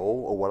feel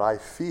or what I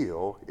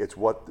feel. It's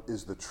what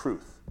is the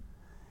truth.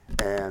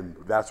 And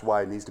that's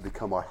why it needs to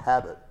become our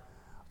habit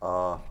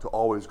to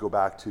always go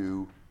back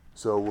to.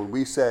 So when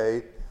we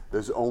say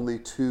there's only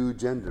two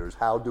genders,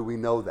 how do we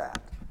know that?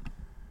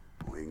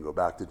 We can go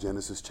back to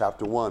Genesis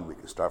chapter 1. We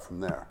can start from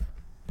there.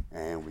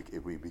 And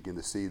we begin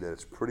to see that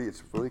it's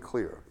really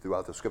clear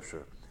throughout the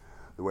Scripture,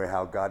 the way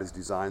how God has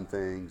designed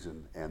things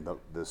and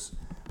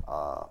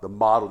the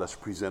model that's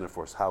presented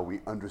for us, how we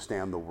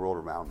understand the world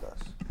around us.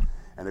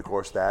 And of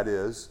course, that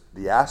is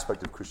the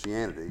aspect of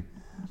Christianity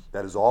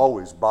that has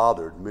always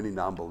bothered many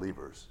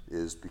non-believers,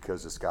 is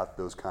because it's got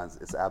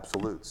it's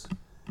absolutes.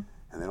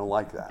 And they don't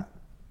like that.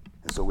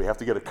 And so we have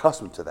to get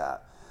accustomed to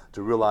that,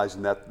 to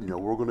realizing that,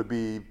 we're going to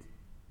be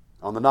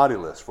on the naughty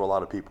list for a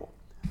lot of people.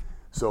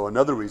 So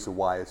another reason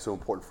why it's so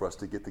important for us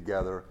to get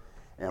together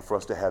and for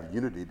us to have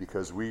unity,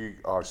 because we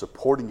are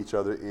supporting each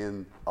other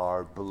in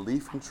our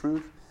belief in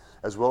truth,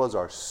 as well as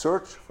our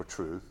search for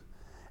truth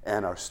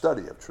and our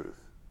study of truth,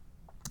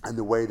 and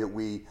the way that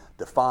we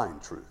define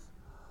truth.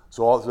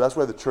 So that's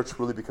why the church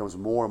really becomes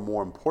more and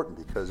more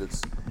important, because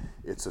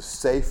it's a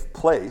safe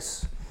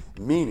place,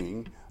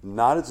 meaning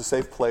not it's a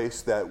safe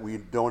place that we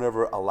don't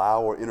ever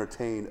allow or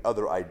entertain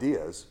other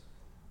ideas.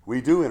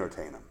 We do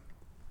entertain them.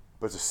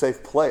 But it's a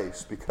safe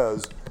place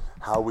because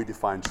how we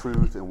define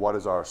truth and what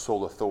is our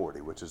sole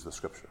authority, which is the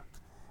Scripture.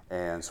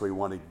 And so we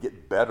want to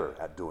get better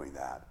at doing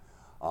that.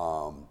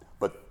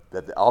 But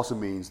that also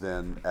means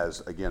then,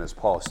 as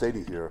Paul is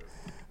stating here,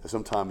 that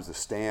sometimes the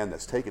stand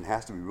that's taken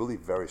has to be really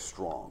very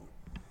strong.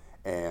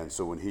 And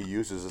so when he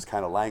uses this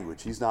kind of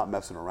language, he's not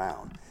messing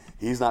around.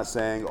 He's not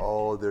saying,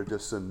 they're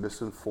just some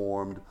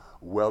misinformed,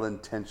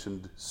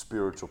 well-intentioned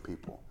spiritual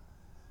people.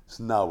 It's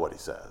not what he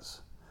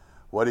says.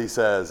 What he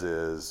says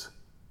is,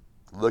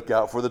 look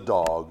out for the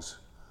dogs,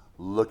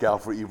 look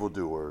out for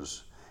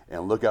evildoers,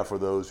 and look out for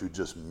those who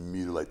just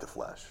mutilate the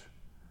flesh.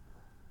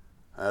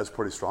 That's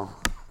pretty strong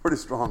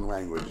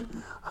language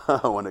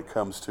when it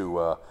comes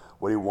to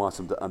what he wants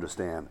them to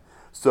understand.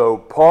 So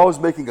Paul is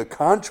making a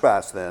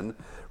contrast then,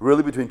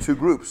 really between two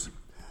groups: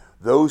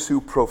 those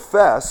who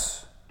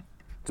profess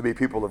to be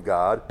people of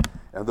God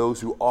and those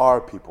who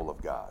are people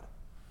of God.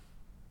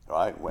 All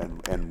right?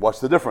 And what's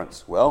the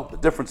difference? Well, the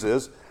difference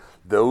is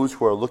those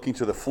who are looking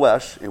to the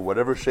flesh in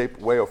whatever shape,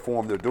 way, or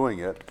form they're doing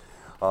it,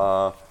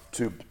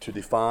 to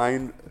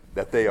define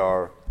that they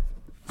are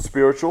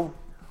spiritual,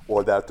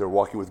 or that they're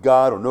walking with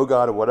God or know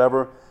God or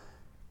whatever.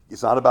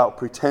 It's not about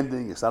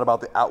pretending. It's not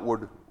about the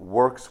outward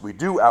works. We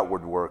do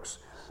outward works,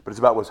 but it's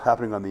about what's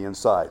happening on the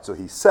inside. So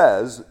he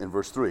says in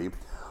verse 3,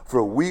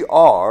 for we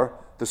are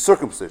the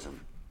circumcision.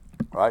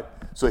 Right?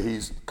 So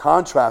he's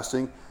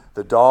contrasting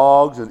the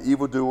dogs and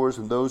evildoers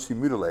and those who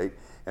mutilate,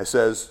 and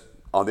says,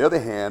 on the other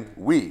hand,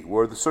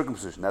 we're the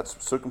circumcision.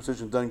 That's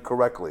circumcision done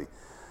correctly.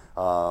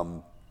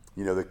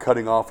 The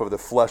cutting off of the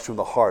flesh from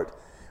the heart.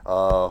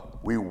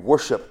 We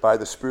worship by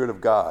the Spirit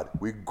of God.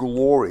 We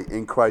glory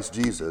in Christ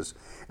Jesus,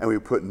 and we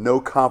put no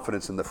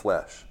confidence in the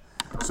flesh.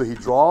 So he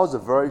draws a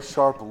very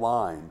sharp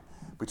line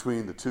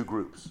between the two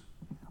groups.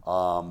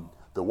 The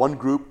one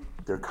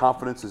group, their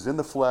confidence is in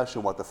the flesh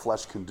and what the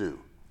flesh can do.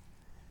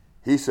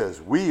 He says,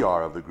 we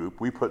are of the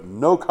group, we put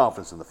no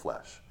confidence in the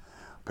flesh.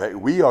 Okay?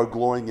 We are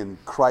glorying in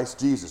Christ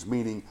Jesus,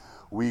 meaning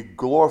we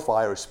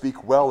glorify or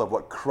speak well of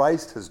what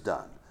Christ has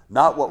done.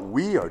 Not what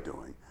we are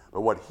doing,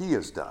 but what he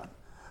has done.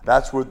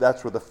 That's where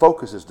the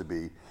focus is to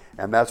be,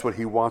 and that's what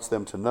he wants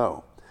them to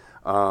know.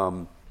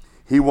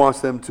 He wants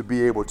them to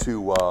be able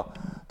to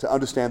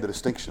understand the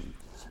distinction.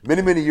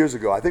 Many, many years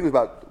ago, I think it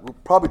was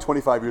probably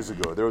 25 years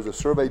ago, there was a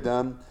survey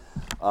done.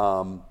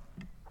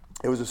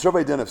 It was a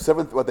survey done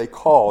of what they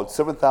called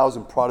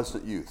 7,000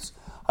 Protestant youths.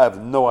 I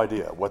have no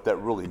idea what that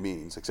really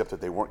means, except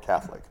that they weren't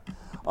Catholic.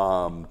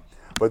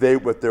 But there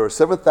were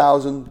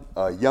 7,000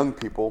 young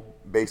people,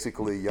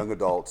 basically young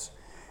adults,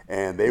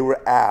 and they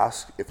were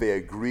asked if they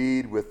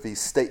agreed with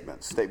these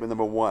statements. Statement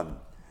number 1,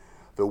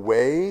 the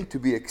way to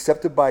be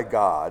accepted by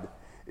God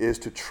is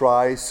to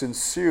try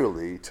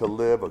sincerely to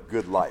live a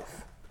good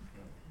life.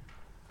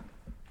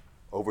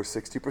 Over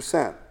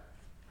 60%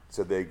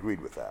 said they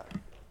agreed with that.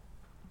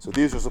 So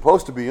these are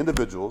supposed to be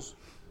individuals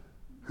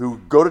who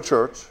go to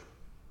church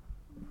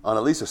on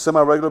at least a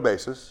semi-regular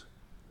basis,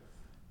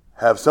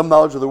 have some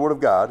knowledge of the Word of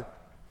God,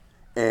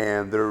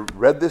 and they're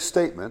read this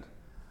statement,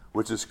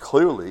 which is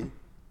clearly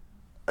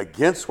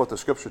against what the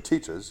Scripture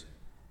teaches,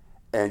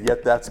 and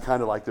yet that's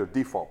kind of like their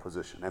default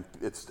position. And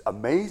it's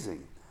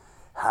amazing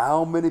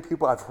how many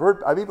people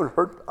I've even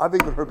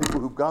heard people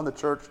who've gone to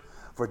church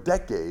for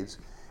decades,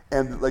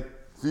 and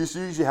this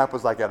usually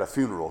happens like at a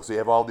funeral. So you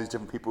have all these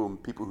different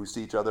people who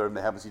see each other, and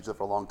they haven't seen each other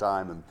for a long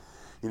time, and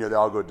they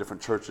all go to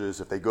different churches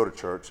if they go to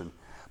church, and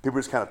people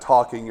are just kind of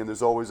talking, and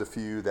there's always a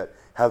few that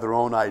have their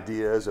own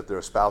ideas that they're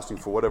espousing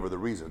for whatever the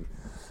reason.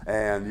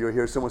 And you'll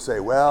hear someone say,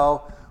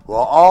 well,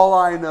 all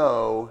I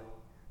know,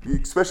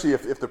 especially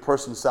if the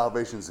person's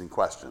salvation is in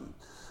question.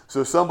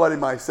 So somebody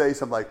might say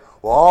something like,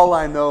 well, all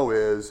I know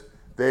is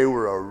they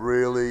were a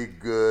really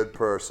good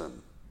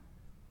person.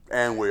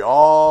 And we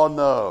all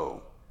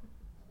know.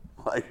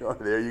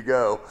 There you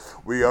go.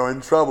 We are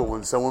in trouble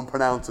when someone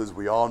pronounces,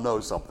 we all know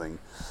something.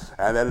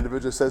 And that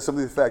individual says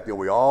something to the effect,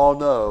 we all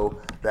know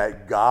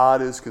that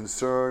God is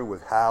concerned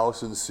with how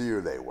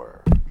sincere they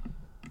were.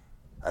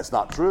 That's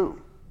not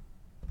true.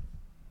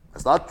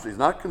 He's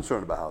not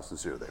concerned about how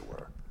sincere they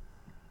were.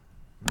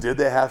 Did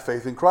they have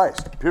faith in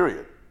Christ?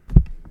 Period.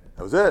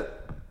 That was it.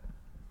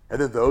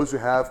 And then those who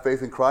have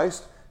faith in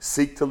Christ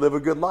seek to live a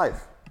good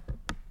life.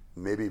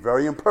 Maybe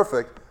very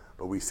imperfect,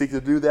 but we seek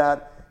to do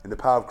that in the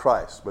power of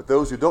Christ. But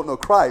those who don't know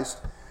Christ,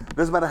 it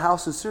doesn't matter how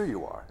sincere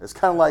you are. It's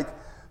kind of like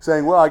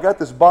saying, well, I got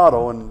this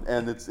bottle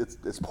and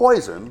it's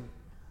poison,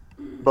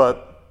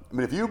 but I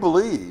mean, if you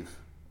believe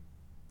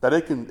that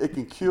it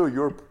can cure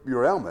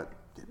your ailment,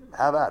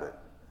 have at it.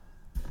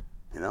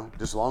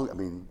 Just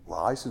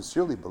I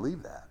sincerely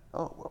believe that.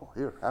 Oh, well,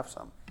 here, have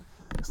some.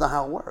 That's not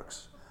how it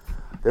works.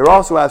 They're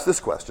also asked this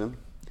question: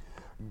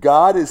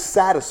 God is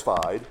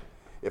satisfied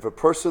if a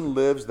person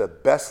lives the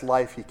best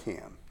life he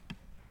can.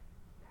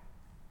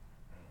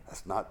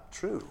 That's not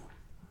true.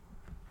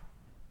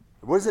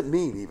 What does it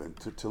mean even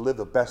to live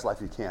the best life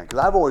you can? Because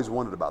I've always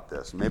wondered about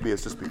this. Maybe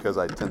it's just because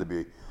I tend to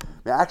be,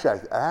 I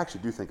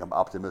actually do think I'm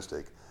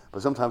optimistic,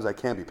 but sometimes I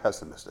can be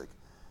pessimistic.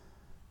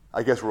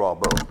 I guess we're all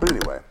both. But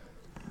anyway,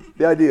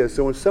 the idea is,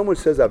 so when someone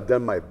says I've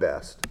done my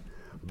best,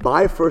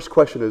 my first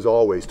question is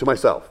always, to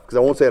myself, because I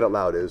won't say it out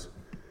loud, is,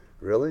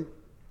 really?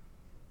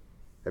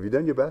 Have you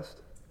done your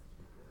best?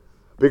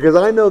 Because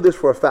I know this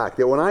for a fact,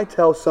 that when I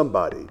tell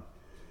somebody,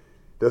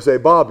 they'll say,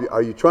 Bob,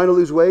 are you trying to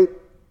lose weight?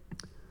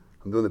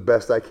 I'm doing the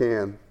best I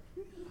can.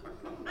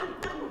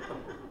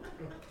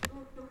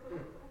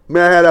 I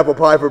had apple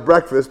pie for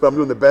breakfast, but I'm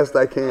doing the best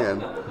I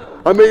can.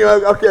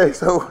 Okay,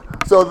 so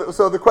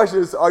the question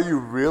is, are you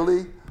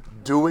really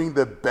doing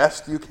the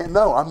best you can?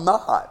 No, I'm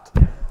not.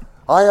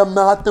 I am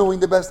not doing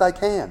the best I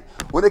can.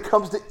 When it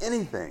comes to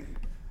anything,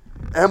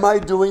 am I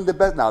doing the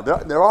best? Now,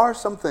 there are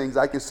some things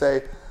I can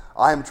say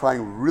I am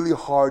trying really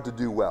hard to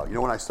do well.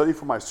 When I study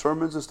for my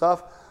sermons and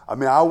stuff,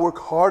 I work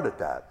hard at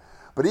that.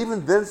 But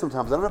even then,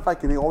 sometimes, I don't know if I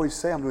can always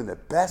say I'm doing the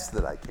best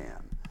that I can.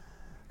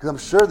 Because I'm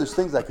sure there's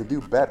things I can do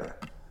better.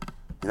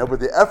 But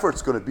the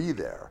effort's going to be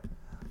there.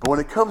 But when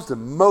it comes to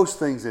most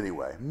things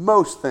anyway,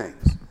 most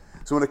things.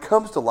 So when it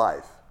comes to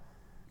life,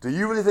 do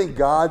you really think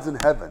God's in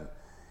heaven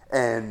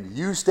and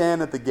you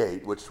stand at the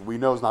gate, which we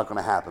know is not going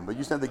to happen, but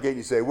you stand at the gate and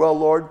you say, well,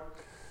 Lord,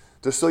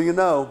 just so you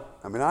know,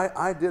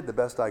 I did the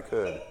best I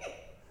could.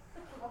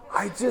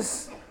 I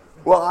just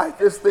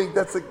think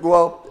if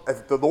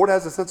the Lord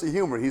has a sense of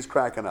humor, he's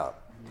cracking up.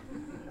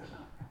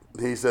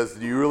 He says,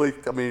 you really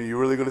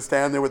going to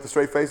stand there with a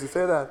straight face and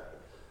say that?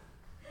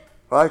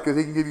 Right? Because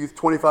he can give you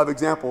 25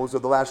 examples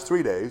of the last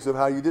 3 days of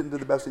how you didn't do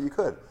the best that you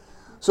could.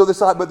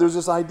 But there's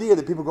this idea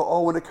that people go,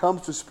 oh, when it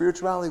comes to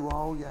spirituality,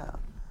 well, yeah,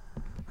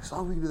 as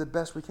long as we can do the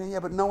best we can, yeah,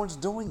 but no one's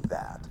doing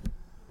that.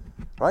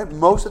 Right?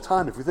 Most of the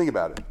time, if we think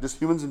about it, just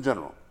humans in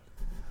general,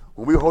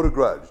 when we hold a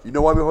grudge, you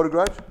know why we hold a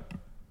grudge?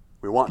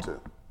 We want to.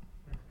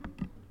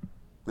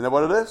 You know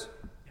what it is?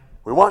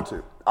 We want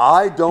to.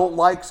 I don't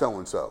like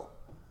so-and-so.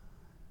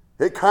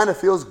 It kind of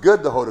feels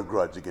good to hold a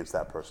grudge against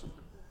that person.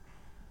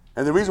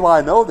 And the reason why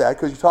I know that,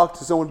 because you talk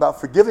to someone about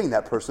forgiving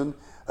that person,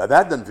 that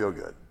doesn't feel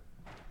good.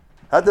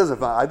 I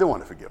don't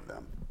want to forgive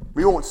them.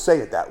 We won't say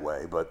it that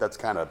way, but that's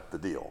kind of the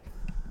deal.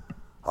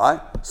 All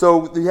right?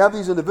 So you have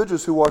these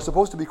individuals who are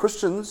supposed to be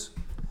Christians,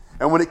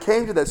 and when it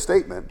came to that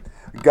statement,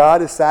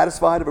 God is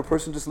satisfied if a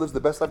person just lives the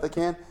best life they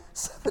can,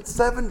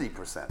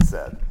 70%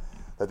 said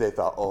that they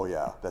thought, oh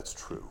yeah, that's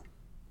true.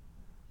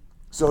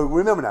 So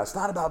remember now, it's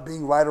not about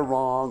being right or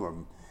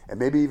wrong, and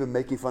maybe even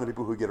making fun of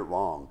people who get it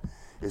wrong.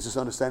 It's just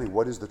understanding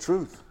what is the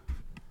truth.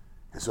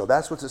 And so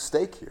that's what's at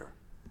stake here.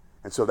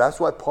 And so that's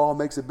why Paul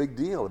makes a big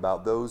deal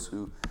about those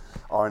who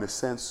are, in a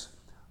sense,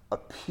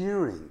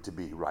 appearing to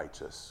be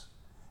righteous,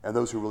 and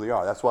those who really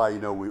are. That's why,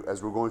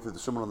 as we're going through the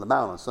Sermon on the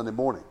Mount on Sunday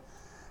morning,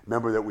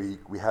 remember that we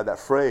had that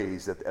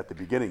phrase at the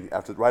beginning,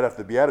 right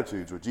after the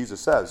Beatitudes, where Jesus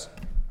says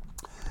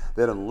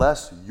that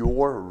unless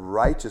your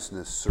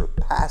righteousness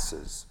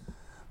surpasses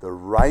the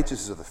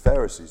righteousness of the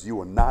Pharisees, you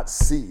will not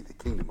see the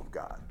kingdom of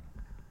God.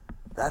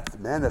 That's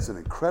an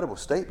incredible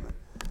statement.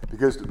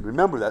 Because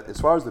remember that as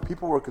far as the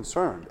people were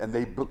concerned, and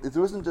it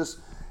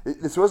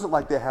wasn't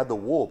like they had the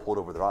wool pulled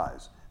over their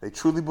eyes. They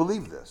truly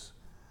believed this.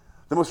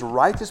 The most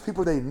righteous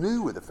people they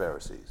knew were the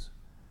Pharisees.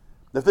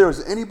 If there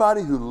was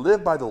anybody who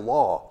lived by the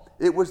law,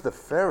 it was the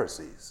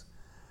Pharisees.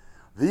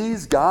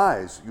 These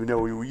guys,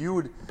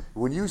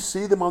 when you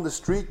see them on the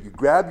street, you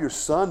grab your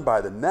son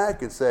by the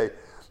neck and say,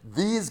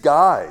 these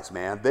guys,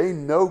 man, they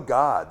know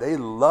God. They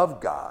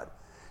love God.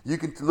 You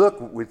can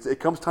look, it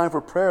comes time for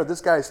prayer.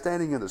 This guy is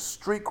standing in the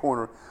street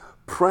corner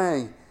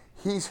praying.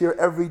 He's here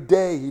every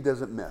day. He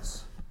doesn't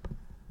miss.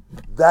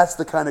 That's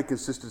the kind of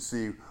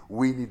consistency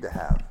we need to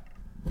have.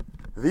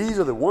 These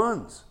are the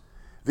ones.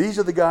 These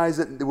are the guys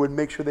that would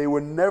make sure they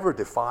were never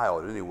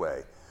defiled in any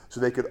way, so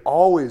they could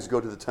always go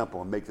to the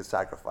temple and make the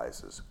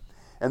sacrifices.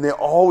 And they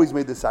always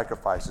made the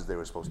sacrifices they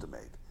were supposed to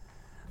make.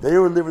 They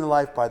were living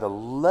life by the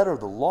letter of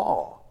the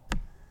law.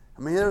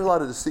 There's a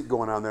lot of deceit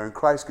going on there, and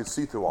Christ could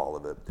see through all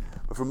of it.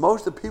 But for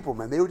most of the people,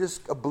 man, they were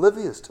just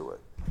oblivious to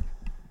it.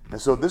 And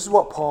so this is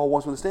what Paul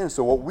wants to understand.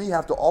 So what we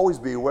have to always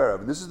be aware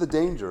of, and this is the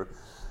danger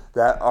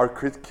that our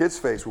kids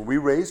face when we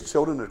raise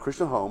children in a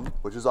Christian home,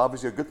 which is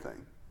obviously a good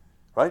thing,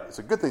 right? It's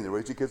a good thing to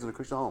raise your kids in a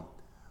Christian home.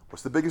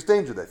 What's the biggest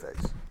danger they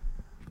face?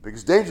 The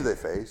biggest danger they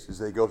face is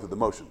they go through the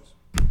motions,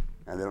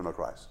 and they don't know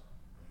Christ.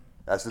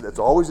 That's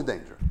always a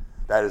danger.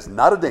 That is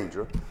not a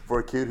danger for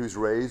a kid who's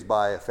raised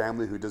by a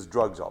family who does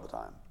drugs all the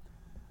time.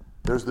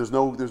 There's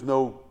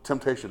no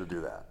temptation to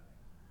do that.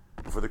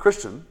 But for the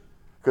Christian,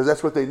 because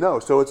that's what they know.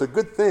 So it's a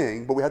good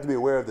thing, but we have to be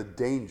aware of the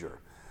danger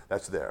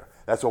that's there.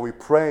 That's why we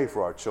pray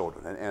for our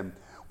children, and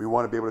we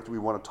want to be able to. We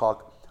want to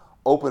talk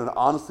open and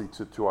honestly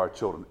to our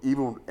children,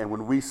 and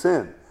when we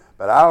sin,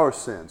 about our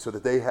sin, so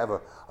that they have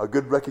a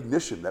good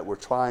recognition that we're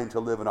trying to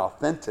live an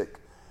authentic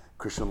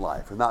Christian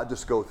life and not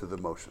just go through the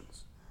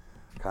motions,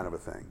 kind of a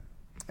thing.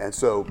 And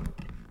so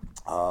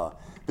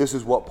this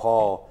is what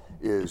Paul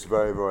is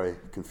very, very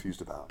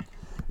confused about.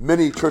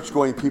 Many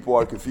church-going people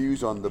are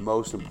confused on the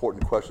most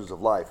important questions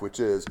of life, which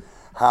is,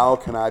 how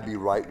can I be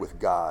right with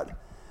God?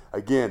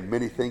 Again,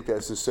 many think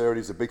that sincerity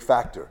is a big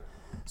factor.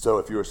 So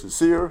if you're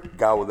sincere,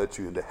 God will let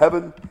you into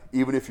heaven,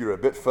 even if you're a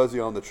bit fuzzy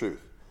on the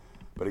truth.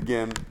 But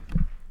again,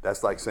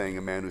 that's like saying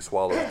a man who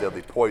swallows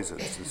deadly poison,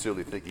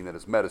 sincerely thinking that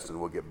his medicine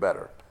will get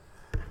better.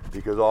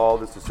 Because all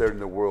the sincerity in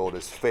the world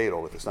is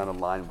fatal if it's not in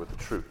line with the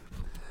truth.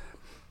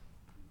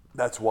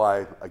 That's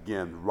why,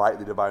 again,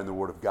 rightly dividing the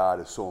Word of God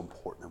is so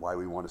important, and why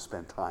we want to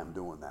spend time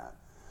doing that.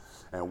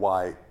 And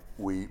why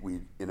we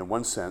in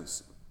one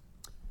sense,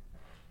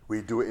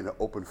 we do it in an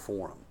open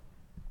forum.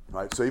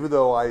 Right? So even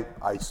though I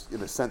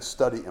in a sense,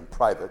 study in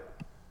private,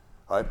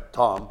 right?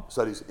 Tom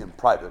studies in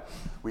private,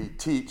 we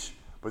teach,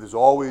 but it's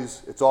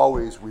always,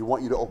 we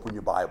want you to open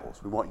your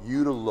Bibles. We want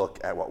you to look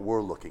at what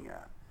we're looking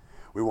at.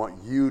 We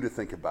want you to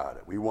think about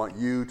it. We want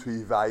you to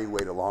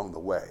evaluate along the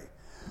way.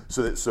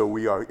 So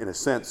we are, in a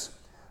sense,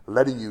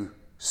 letting you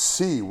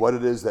see what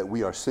it is that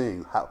we are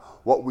seeing,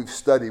 what we've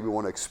studied. We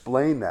want to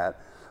explain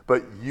that,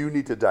 but you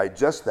need to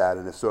digest that.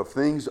 And so if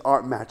things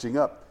aren't matching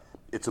up,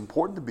 it's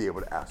important to be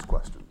able to ask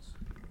questions.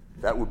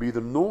 That would be the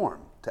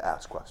norm, to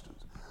ask questions.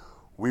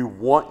 We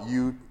want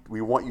you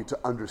to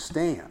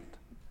understand.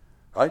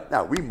 Right?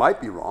 Now, we might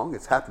be wrong.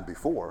 It's happened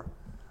before.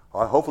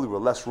 Hopefully we're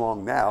less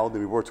wrong now than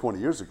we were 20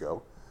 years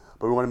ago.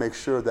 But we want to make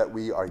sure that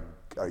we are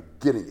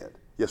getting it.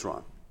 Yes,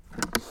 Ron?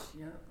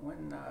 Yeah,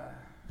 when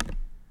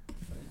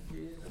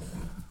Jesus,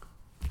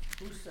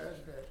 who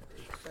said that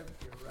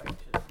except your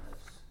righteousness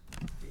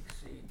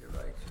exceed the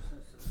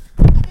righteousness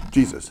of the Scripture?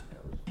 Jesus.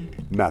 That was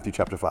Jesus. Matthew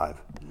chapter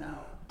 5. Now,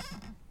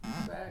 the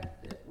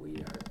fact that we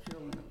are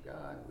children of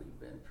God, we've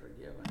been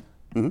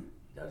forgiven,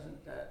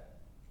 doesn't that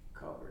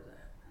cover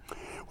that?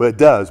 Well, it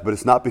does, but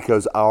it's not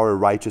because our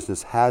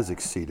righteousness has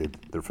exceeded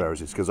the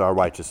Pharisees, because our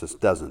righteousness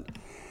doesn't.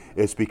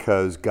 It's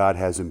because God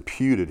has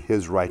imputed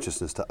his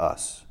righteousness to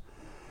us.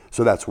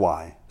 So that's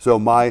why. So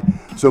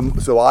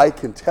I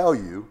can tell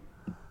you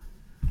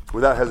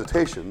without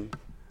hesitation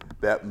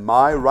that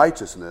my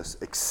righteousness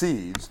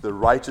exceeds the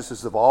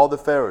righteousness of all the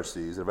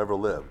Pharisees that have ever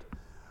lived.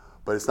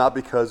 But it's not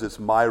because it's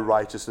my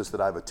righteousness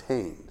that I've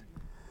attained.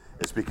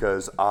 It's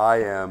because I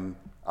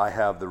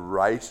have the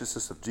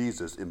righteousness of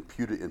Jesus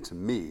imputed into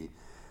me,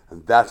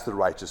 and that's the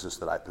righteousness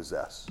that I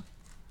possess.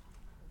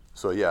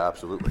 So yeah,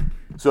 absolutely.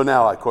 So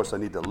now, of course, I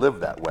need to live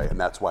that way, and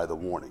that's why the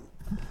warning.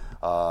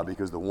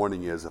 Because the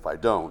warning is, if I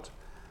don't,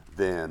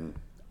 then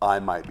I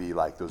might be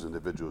like those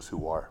individuals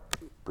who are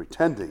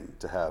pretending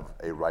to have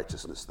a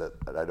righteousness that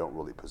I don't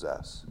really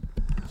possess.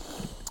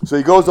 So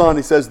he goes on,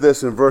 he says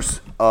this in verse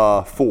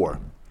 4.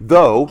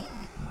 Though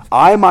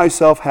I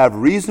myself have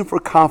reason for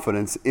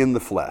confidence in the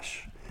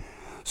flesh.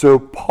 So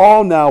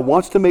Paul now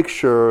wants to make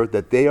sure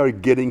that they are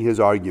getting his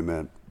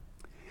argument,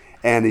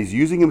 and he's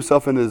using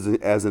himself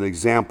as an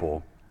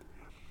example.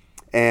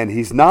 And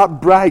he's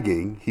not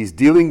bragging, he's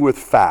dealing with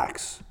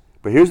facts.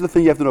 But here's the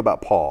thing you have to know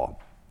about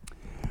Paul.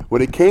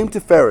 When it came to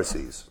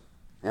Pharisees,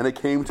 and it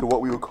came to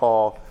what we would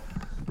call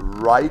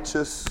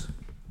righteous,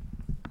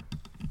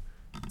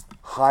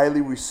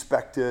 highly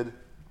respected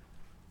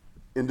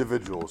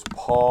individuals,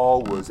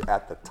 Paul was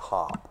at the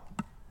top.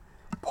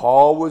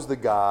 Paul was the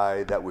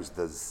guy that was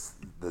the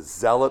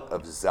zealot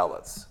of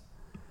zealots.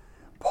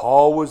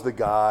 Paul was the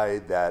guy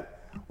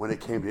that when it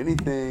came to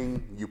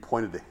anything, you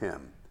pointed to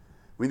him.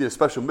 We need a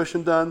special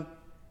mission done,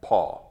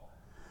 Paul.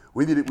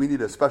 We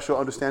need a special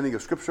understanding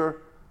of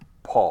Scripture,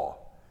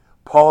 Paul.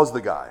 Paul's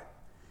the guy.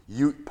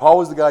 Paul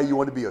was the guy you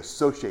want to be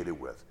associated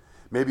with.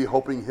 Maybe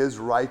hoping his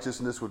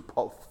righteousness would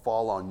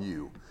fall on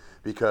you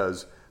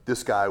because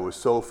this guy was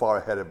so far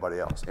ahead of everybody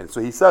else. And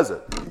so he says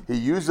it. He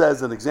uses it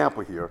as an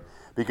example here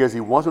because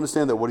he wants to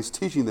understand that what he's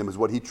teaching them is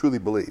what he truly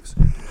believes.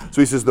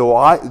 So he says, though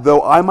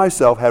I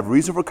myself have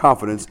reason for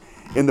confidence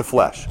in the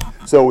flesh.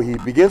 So he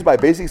begins by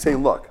basically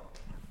saying, look,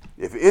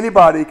 if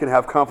anybody can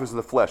have confidence in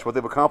the flesh, what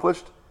they've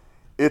accomplished,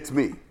 it's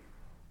me. I mean,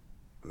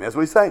 that's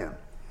what he's saying.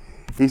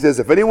 He says,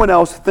 if anyone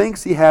else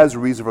thinks he has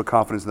reason for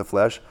confidence in the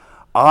flesh,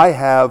 I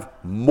have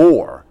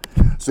more.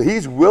 So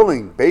he's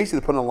willing basically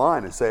to put on a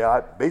line and say,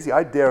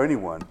 I dare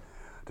anyone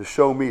to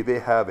show me they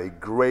have a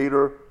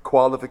greater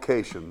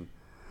qualification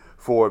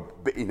for,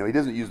 he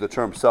doesn't use the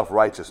term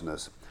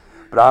self-righteousness,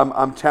 but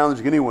I'm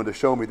challenging anyone to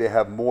show me they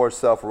have more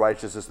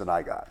self-righteousness than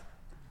I got.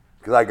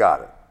 Because I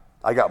got it.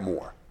 I got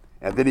more.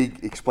 And then he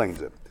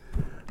explains it.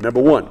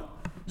 Number 1,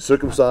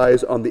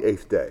 circumcised on the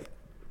 8th day.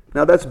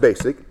 Now that's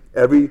basic.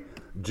 Every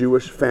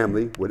Jewish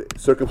family would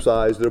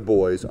circumcise their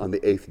boys on the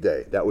 8th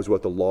day. That was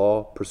what the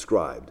law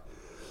prescribed.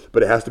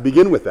 But it has to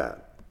begin with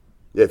that.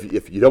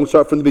 If you don't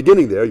start from the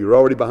beginning there, you're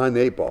already behind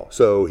the 8 ball.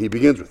 So he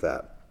begins with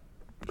that.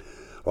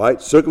 All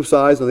right,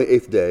 circumcised on the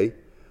 8th day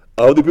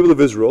of the people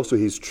of Israel, so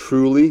he's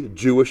truly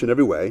Jewish in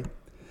every way.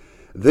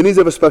 Then he's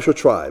of a special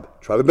tribe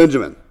of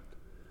Benjamin.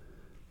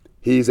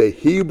 He's a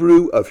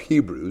Hebrew of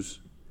Hebrews,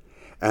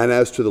 and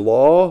as to the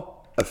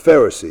law, a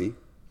Pharisee,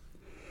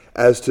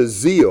 as to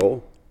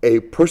zeal, a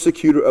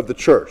persecutor of the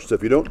church. So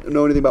if you don't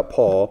know anything about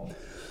Paul,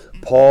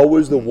 Paul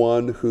was the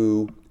one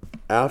who,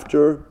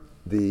 after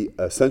the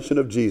ascension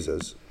of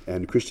Jesus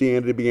and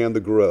Christianity began to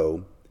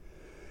grow,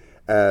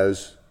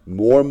 as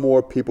more and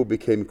more people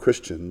became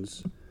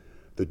Christians,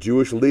 the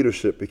Jewish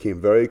leadership became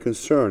very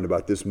concerned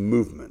about this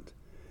movement.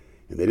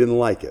 And they didn't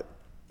like it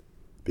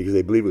because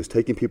they believed it was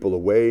taking people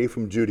away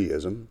from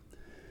Judaism.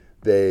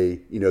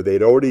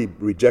 They'd already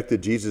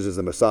rejected Jesus as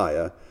the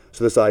Messiah.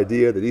 So this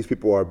idea that these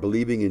people are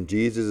believing in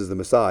Jesus as the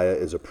Messiah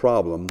is a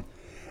problem.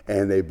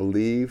 And they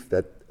believe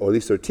that, or at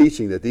least they're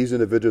teaching, that these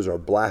individuals are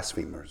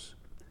blasphemers.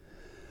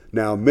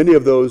 Now, many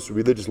of those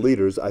religious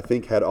leaders, I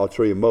think, had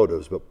ulterior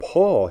motives. But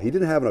Paul, he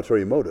didn't have an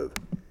ulterior motive.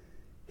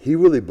 He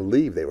really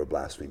believed they were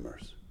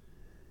blasphemers.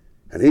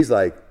 And he's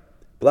like,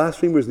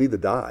 blasphemers need to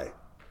die.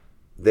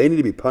 They need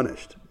to be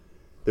punished.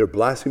 They're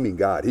blaspheming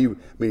God. He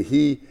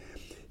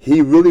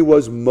really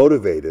was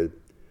motivated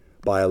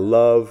by a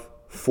love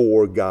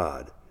for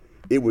God.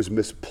 It was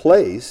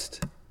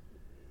misplaced,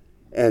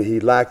 and he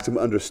lacked some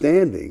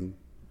understanding,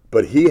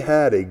 but he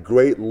had a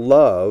great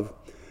love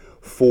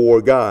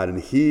for God, and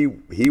he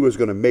was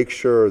going to make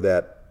sure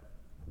that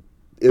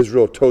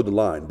Israel towed the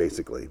line,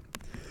 basically.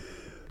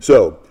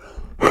 So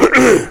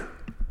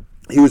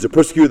he was a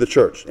persecutor of the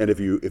church, and if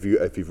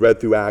you've read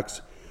through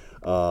Acts,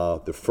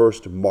 the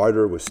first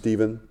martyr was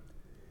Stephen,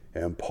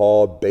 and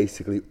Paul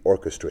basically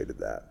orchestrated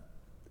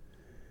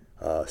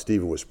that.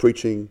 Stephen was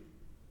preaching.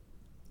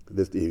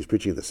 He was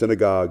preaching in the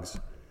synagogues.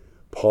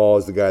 Paul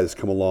is the guy that's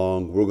come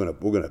along. We're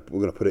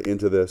gonna put it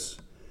into this.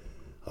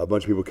 A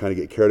bunch of people kind of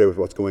get carried away with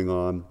what's going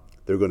on.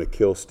 They're going to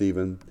kill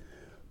Stephen.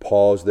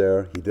 Paul's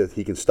there.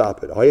 He can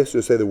stop it. All he has to do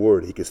is say the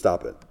word. He can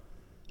stop it.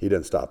 He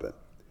doesn't stop it.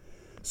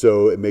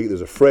 So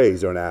there's a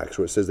phrase there in Acts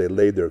where it says they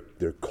laid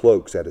their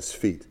cloaks at his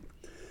feet.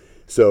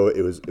 So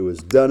it was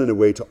done in a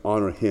way to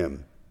honor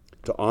him,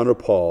 to honor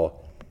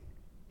Paul.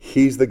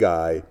 He's the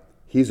guy.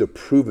 He's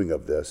approving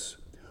of this.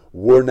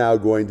 We're now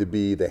going to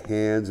be the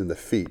hands and the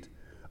feet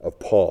of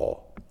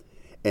Paul.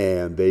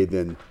 And they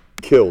then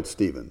killed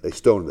Stephen. They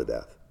stoned him to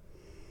death.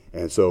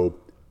 And so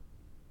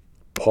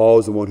Paul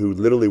is the one who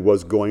literally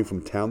was going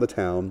from town to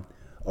town,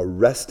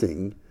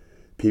 arresting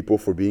people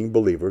for being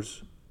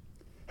believers,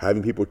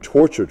 having people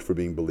tortured for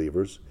being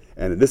believers,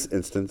 and in this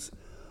instance,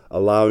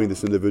 allowing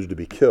this individual to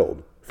be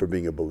killed for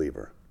being a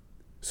believer.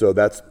 So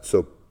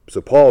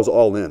Paul's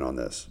all in on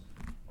this.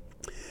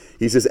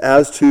 He says,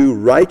 as to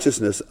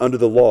righteousness under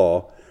the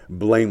law,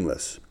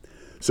 blameless.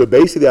 So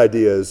basically the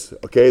idea is,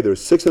 okay,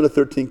 there's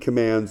 613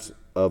 commands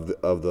of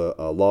the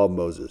law of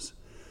Moses.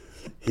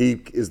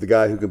 He is the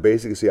guy who can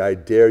basically say, I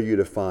dare you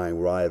to find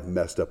where I have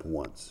messed up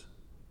once.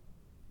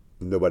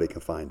 Nobody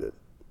can find it.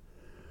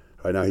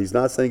 Right now, he's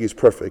not saying he's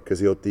perfect because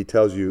he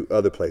tells you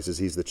other places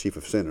he's the chief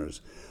of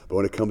sinners. But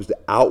when it comes to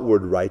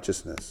outward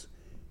righteousness,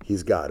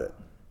 he's got it.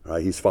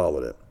 Right? He's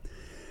followed it.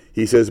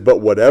 He says,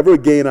 but whatever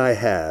gain I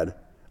had,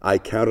 I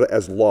counted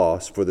as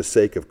loss for the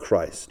sake of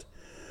Christ.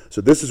 So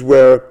this is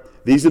where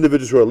these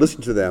individuals who are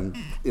listening to them,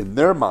 in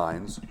their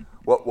minds,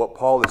 what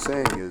Paul is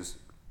saying is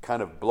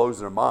kind of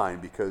blows their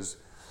mind, because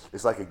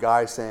it's like a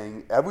guy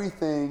saying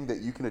everything that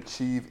you can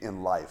achieve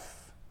in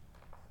life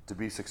to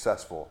be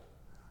successful,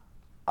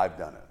 I've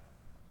done it.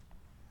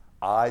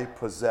 I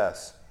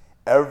possess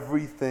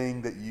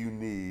everything that you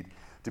need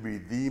to be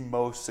the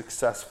most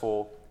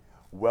successful,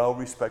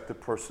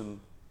 well-respected person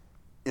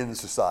in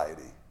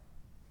society.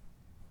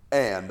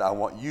 And I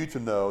want you to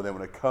know that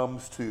when it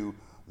comes to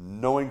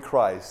knowing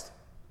Christ,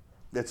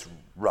 it's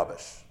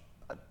rubbish.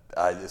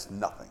 It's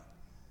nothing.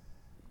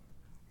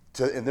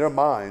 In their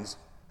minds,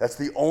 that's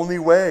the only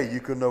way you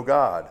can know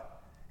God.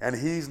 And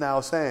he's now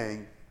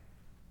saying,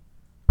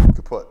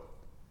 kaput.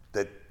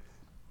 That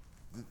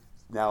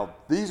now,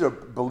 these are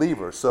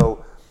believers,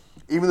 so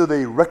even though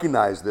they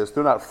recognize this,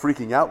 they're not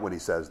freaking out when he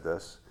says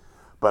this.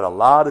 But a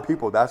lot of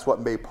people, that's what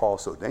made Paul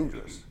so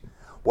dangerous.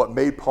 What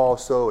made Paul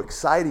so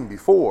exciting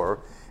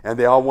before, and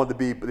they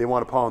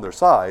want Paul on their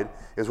side,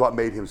 is what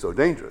made him so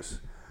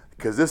dangerous.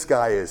 Because this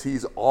guy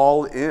he's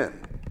all in.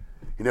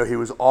 You know, he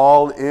was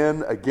all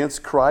in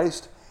against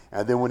Christ,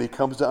 and then when he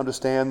comes to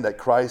understand that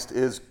Christ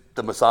is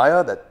the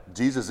Messiah, that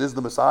Jesus is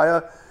the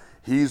Messiah,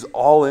 he's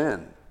all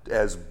in,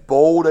 as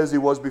bold as he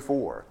was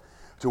before,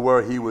 to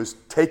where he was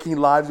taking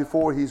lives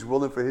before, he's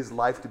willing for his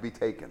life to be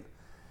taken.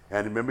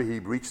 And remember, he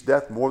reached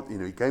death more,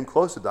 he came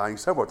close to dying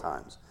several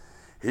times.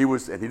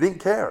 And he didn't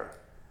care,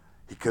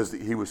 because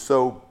he was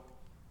so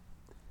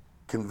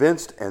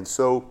convinced and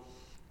so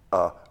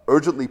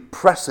urgently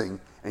pressing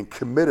and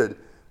committed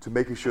to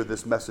making sure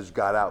this message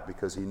got out,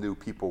 because he knew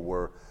people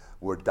were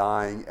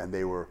dying and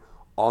they were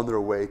on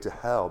their way to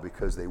hell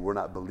because they were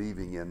not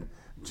believing in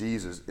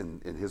Jesus,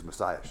 in his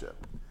messiahship.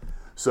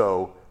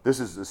 So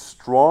this is as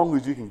strong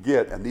as you can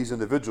get, and these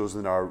individuals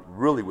are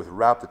really with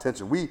rapt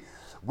attention. We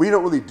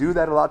don't really do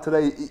that a lot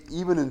today,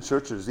 even in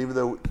churches, even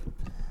though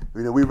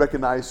we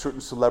recognize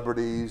certain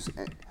celebrities,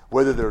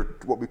 whether they're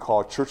what we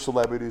call church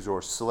celebrities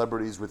or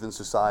celebrities within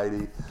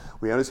society.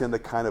 We understand the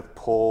kind of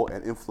pull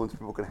and influence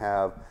people can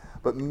have.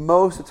 But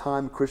most of the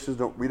time, Christians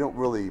don't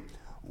really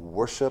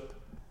worship,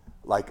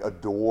 like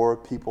adore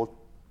people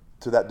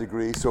to that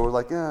degree. So we're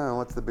like,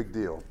 what's the big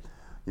deal?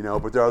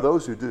 But there are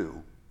those who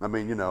do. I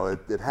mean,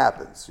 it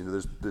happens.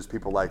 There's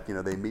people like,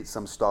 they meet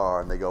some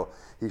star and they go,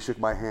 he shook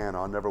my hand,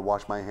 I'll never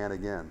wash my hand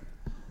again.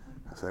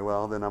 I say,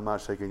 well, then I'm not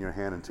shaking your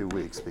hand in 2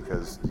 weeks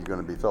because you're going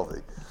to be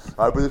filthy.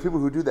 But there's people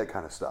who do that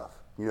kind of stuff.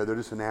 They're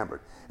just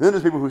enamored. And then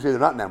there's people who say they're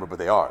not enamored, but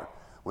they are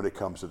when it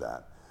comes to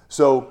that.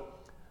 So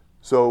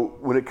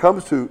when it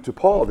comes to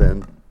Paul,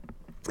 then,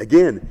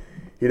 again,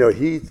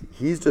 he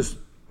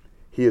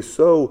is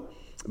so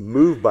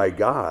moved by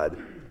God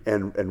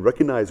and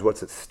recognize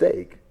what's at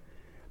stake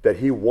that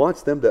he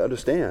wants them to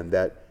understand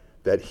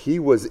that he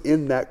was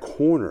in that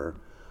corner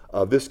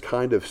of this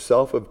kind of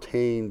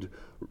self-obtained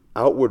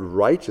outward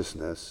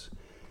righteousness,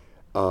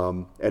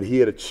 and he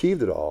had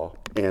achieved it all,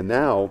 and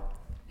now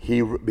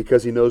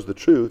because he knows the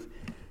truth,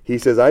 he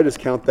says, I just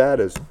count that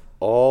as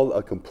all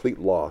a complete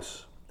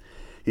loss.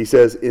 He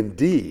says,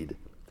 indeed,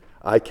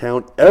 I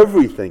count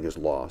everything as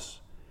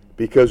loss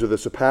because of the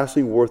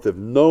surpassing worth of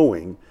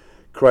knowing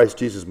Christ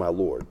Jesus my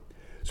Lord.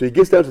 So he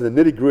gets down to the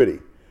nitty-gritty,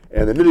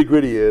 and the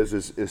nitty-gritty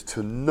is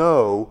to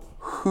know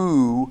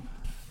who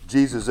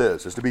Jesus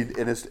is.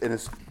 And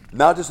it's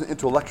not just an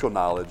intellectual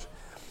knowledge,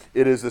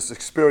 it is this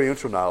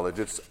experiential knowledge.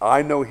 It's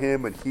I know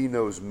him and he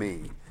knows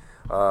me.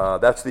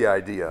 That's the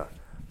idea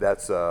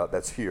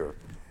that's here.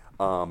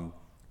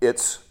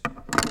 It's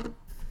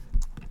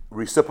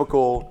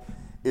reciprocal.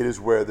 It is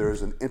where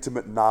there's an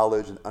intimate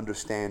knowledge and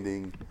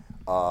understanding.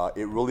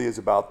 It really is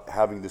about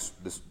having this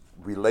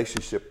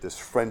relationship, this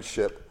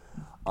friendship.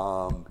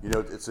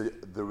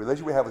 The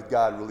relationship we have with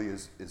God really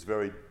is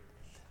very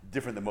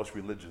different than most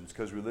religions,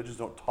 because religions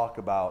don't talk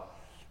about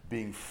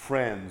being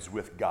friends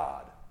with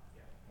God.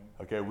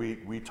 Okay,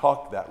 we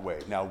talk that way.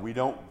 Now we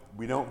don't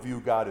view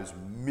God as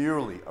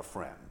merely a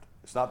friend.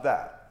 It's not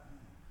that,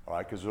 all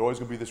right? Because there's always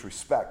going to be this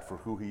respect for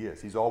who He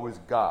is. He's always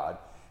God.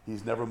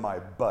 He's never my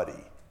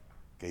buddy.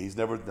 Okay, He's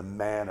never the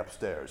man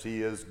upstairs.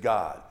 He is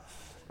God.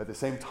 At the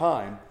same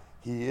time,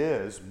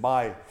 He's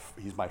my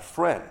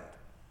friend.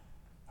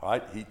 All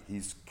right,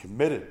 He's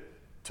committed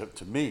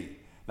to me,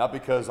 not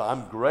because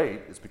I'm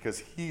great. It's because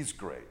He's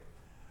great.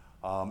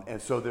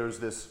 And so there's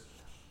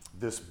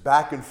this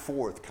back and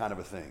forth kind of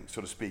a thing, so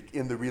to speak,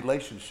 in the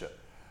relationship,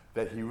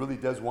 that He really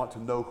does want to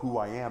know who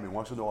I am. He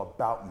wants to know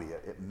about me.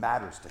 It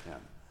matters to Him,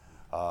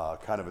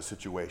 kind of a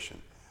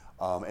situation.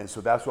 And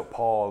so that's what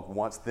Paul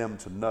wants them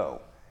to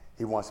know.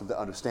 He wants them to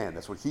understand.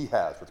 That's what he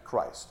has with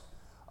Christ.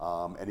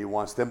 And he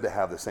wants them to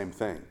have the same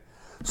thing.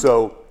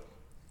 So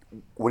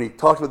when he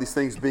talks about these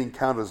things being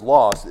counted as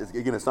loss,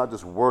 again, it's not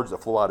just words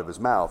that flow out of his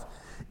mouth.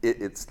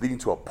 It's leading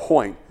to a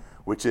point,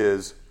 which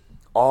is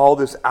all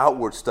this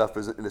outward stuff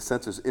is, in a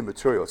sense, is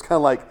immaterial. It's kind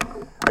of like,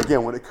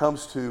 again, when it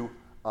comes to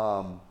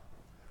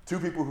two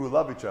people who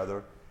love each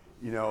other,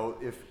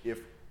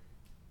 if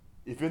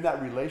in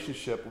that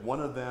relationship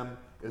one of them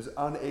is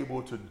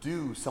unable to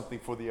do something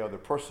for the other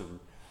person,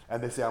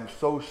 and they say, I'm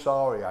so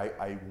sorry,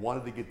 I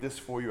wanted to get this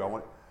for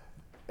you,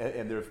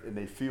 and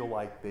they feel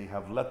like they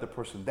have let the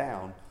person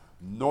down,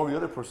 normally the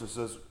other person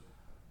says,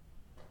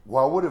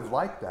 well, I would have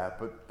liked that,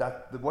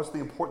 but what's the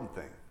important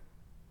thing?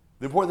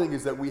 The important thing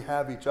is that we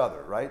have each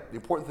other, right? The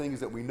important thing is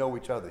that we know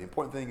each other. The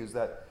important thing is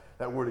that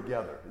we're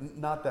together.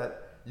 Not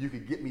that you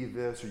could get me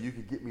this or you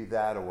could get me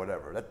that or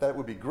whatever. That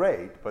would be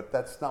great, but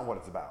that's not what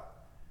it's about.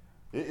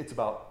 It's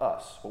about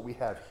us, what we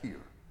have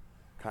here,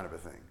 kind of a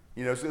thing.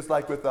 So it's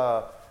like with,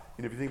 if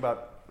you think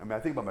about, I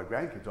think about my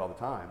grandkids all the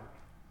time.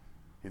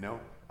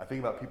 I think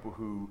about people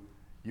who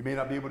you may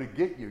not be able to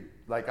get you.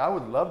 Like, I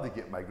would love to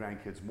get my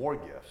grandkids more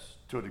gifts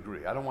to a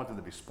degree. I don't want them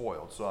to be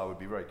spoiled, so I would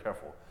be very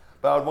careful.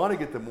 But I would want to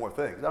get them more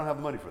things. I don't have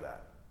the money for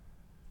that.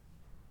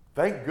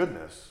 Thank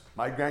goodness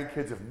my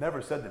grandkids have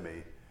never said to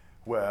me,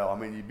 well,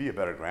 you'd be a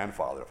better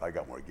grandfather if I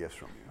got more gifts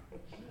from you.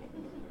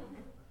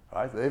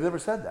 All right? They've never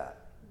said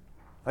that.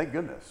 Thank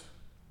goodness.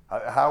 I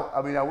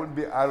don't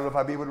know if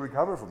I'd be able to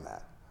recover from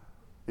that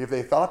if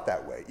they thought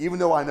that way. Even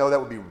though I know that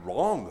would be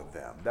wrong of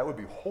them. That would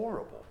be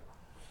horrible.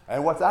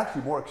 And what's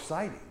actually more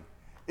exciting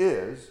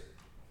is,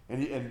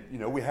 and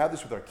we have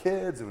this with our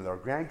kids and with our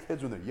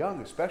grandkids when they're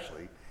young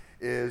especially,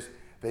 is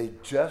they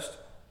just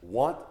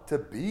want to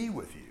be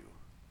with you.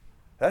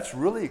 That's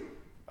really,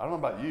 I don't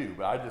know about you,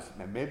 but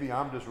maybe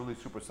I'm just really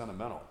super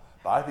sentimental,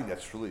 but I think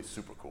that's really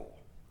super cool.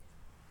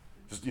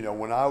 Just,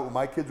 when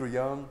my kids were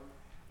young,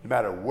 no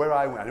matter where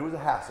I went, and it was a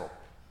hassle.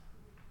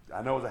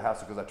 I know it was a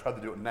hassle because I tried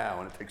to do it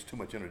now and it takes too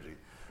much energy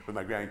with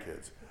my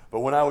grandkids. But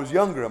when I was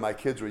younger and my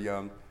kids were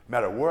young, no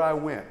matter where I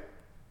went,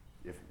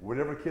 if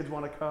whatever kids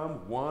want to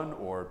come, one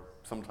or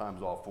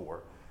sometimes all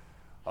four,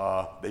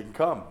 they can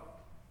come.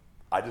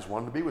 I just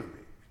want them to be with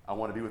me. I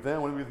want to be with them, I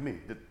want to be with me.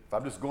 If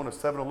I'm just going to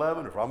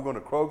 7-Eleven, or if I'm going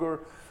to Kroger,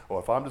 or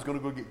if I'm just going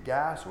to go get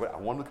gas, I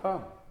want them to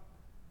come.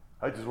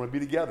 I just want to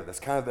be together. That's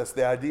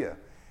the idea.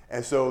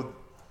 And so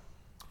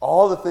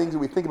all the things that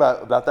we think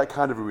about that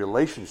kind of a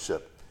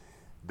relationship,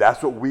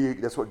 that's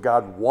what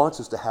God wants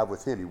us to have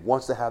with him. He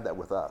wants to have that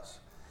with us.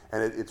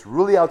 And it's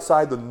really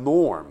outside the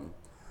norm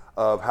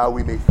of how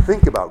we may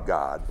think about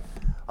God.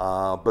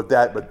 But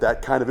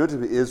that kind of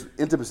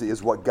intimacy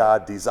is what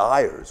God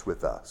desires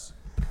with us,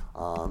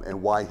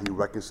 and why he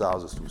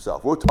reconciles us to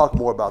himself. We'll talk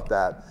more about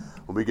that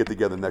when we get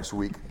together next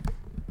week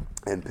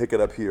and pick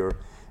it up here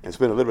and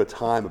spend a little bit of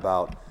time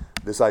about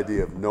this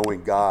idea of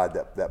knowing God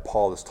that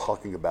Paul is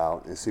talking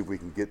about, and see if we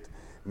can get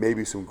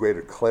maybe some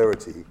greater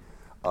clarity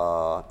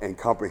and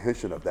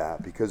comprehension of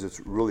that, because it's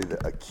really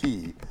a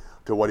key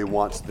to what he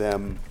wants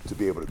them to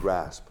be able to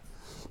grasp.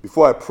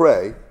 Before I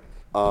pray,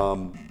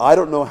 I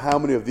don't know how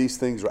many of these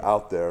things are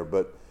out there,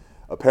 but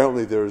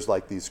apparently there's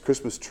like these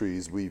Christmas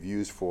trees we've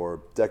used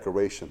for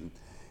decoration,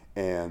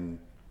 and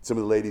some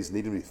of the ladies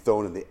need to be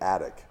thrown in the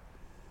attic.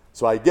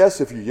 So I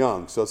guess if you're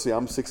young, so let's see,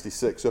 I'm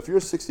 66, so if you're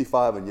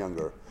 65 and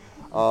younger,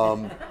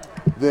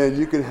 then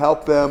you can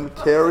help them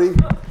carry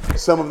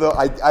some of the,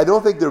 I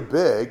don't think they're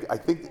big, I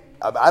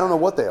don't know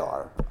what they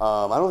are,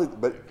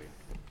 but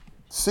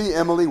see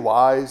Emily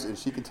Wise, and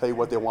she can tell you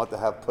what they want to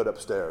have put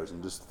upstairs,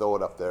 and just throw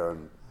it up there,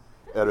 and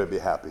everybody will be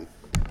happy.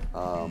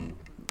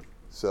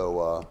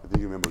 So if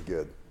you remember,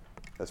 good.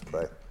 Let's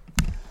pray.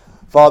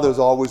 Father, as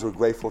always, we're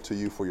grateful to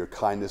you for your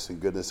kindness and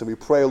goodness, and we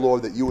pray,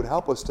 Lord, that you would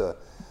help us to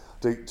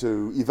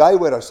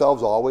evaluate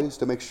ourselves always,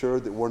 to make sure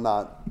that we're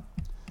not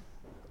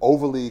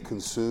overly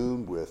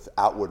consumed with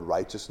outward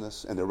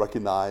righteousness, and to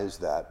recognize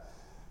that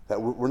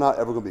we're not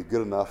ever going to be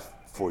good enough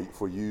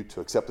for you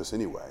to accept us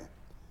anyway.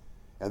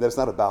 And that's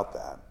not about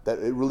that. That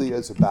it really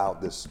is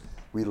about this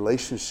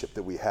relationship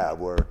that we have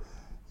where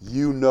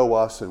you know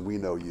us and we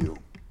know you.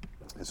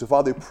 And so,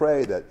 Father, we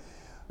pray that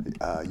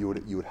you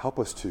would help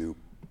us to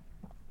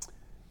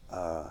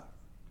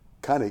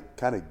kind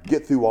of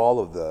get through all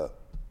of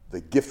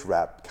the gift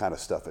wrap kind of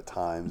stuff at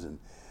times, and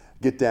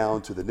get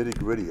down to the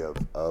nitty-gritty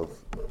of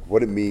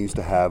what it means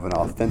to have an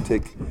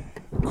authentic,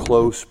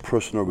 close,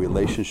 personal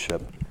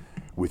relationship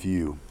with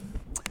you.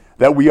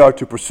 That we are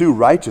to pursue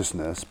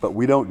righteousness, but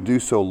we don't do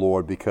so,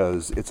 Lord,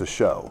 because it's a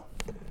show.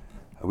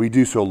 We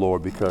do so,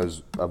 Lord,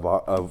 because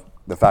of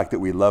the fact that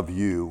we love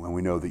you and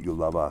we know that you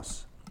love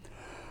us.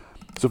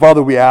 So,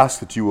 Father, we ask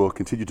that you will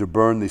continue to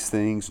burn these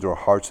things into our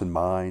hearts and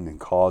mind, and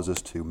cause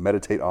us to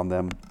meditate on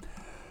them,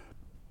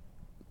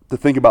 to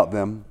think about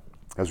them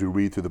as we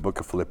read through the book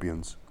of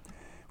Philippians.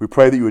 We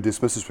pray that you would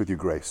dismiss us with your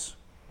grace.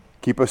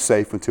 Keep us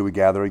safe until we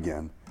gather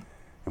again.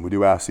 And we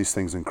do ask these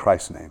things in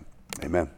Christ's name. Amen.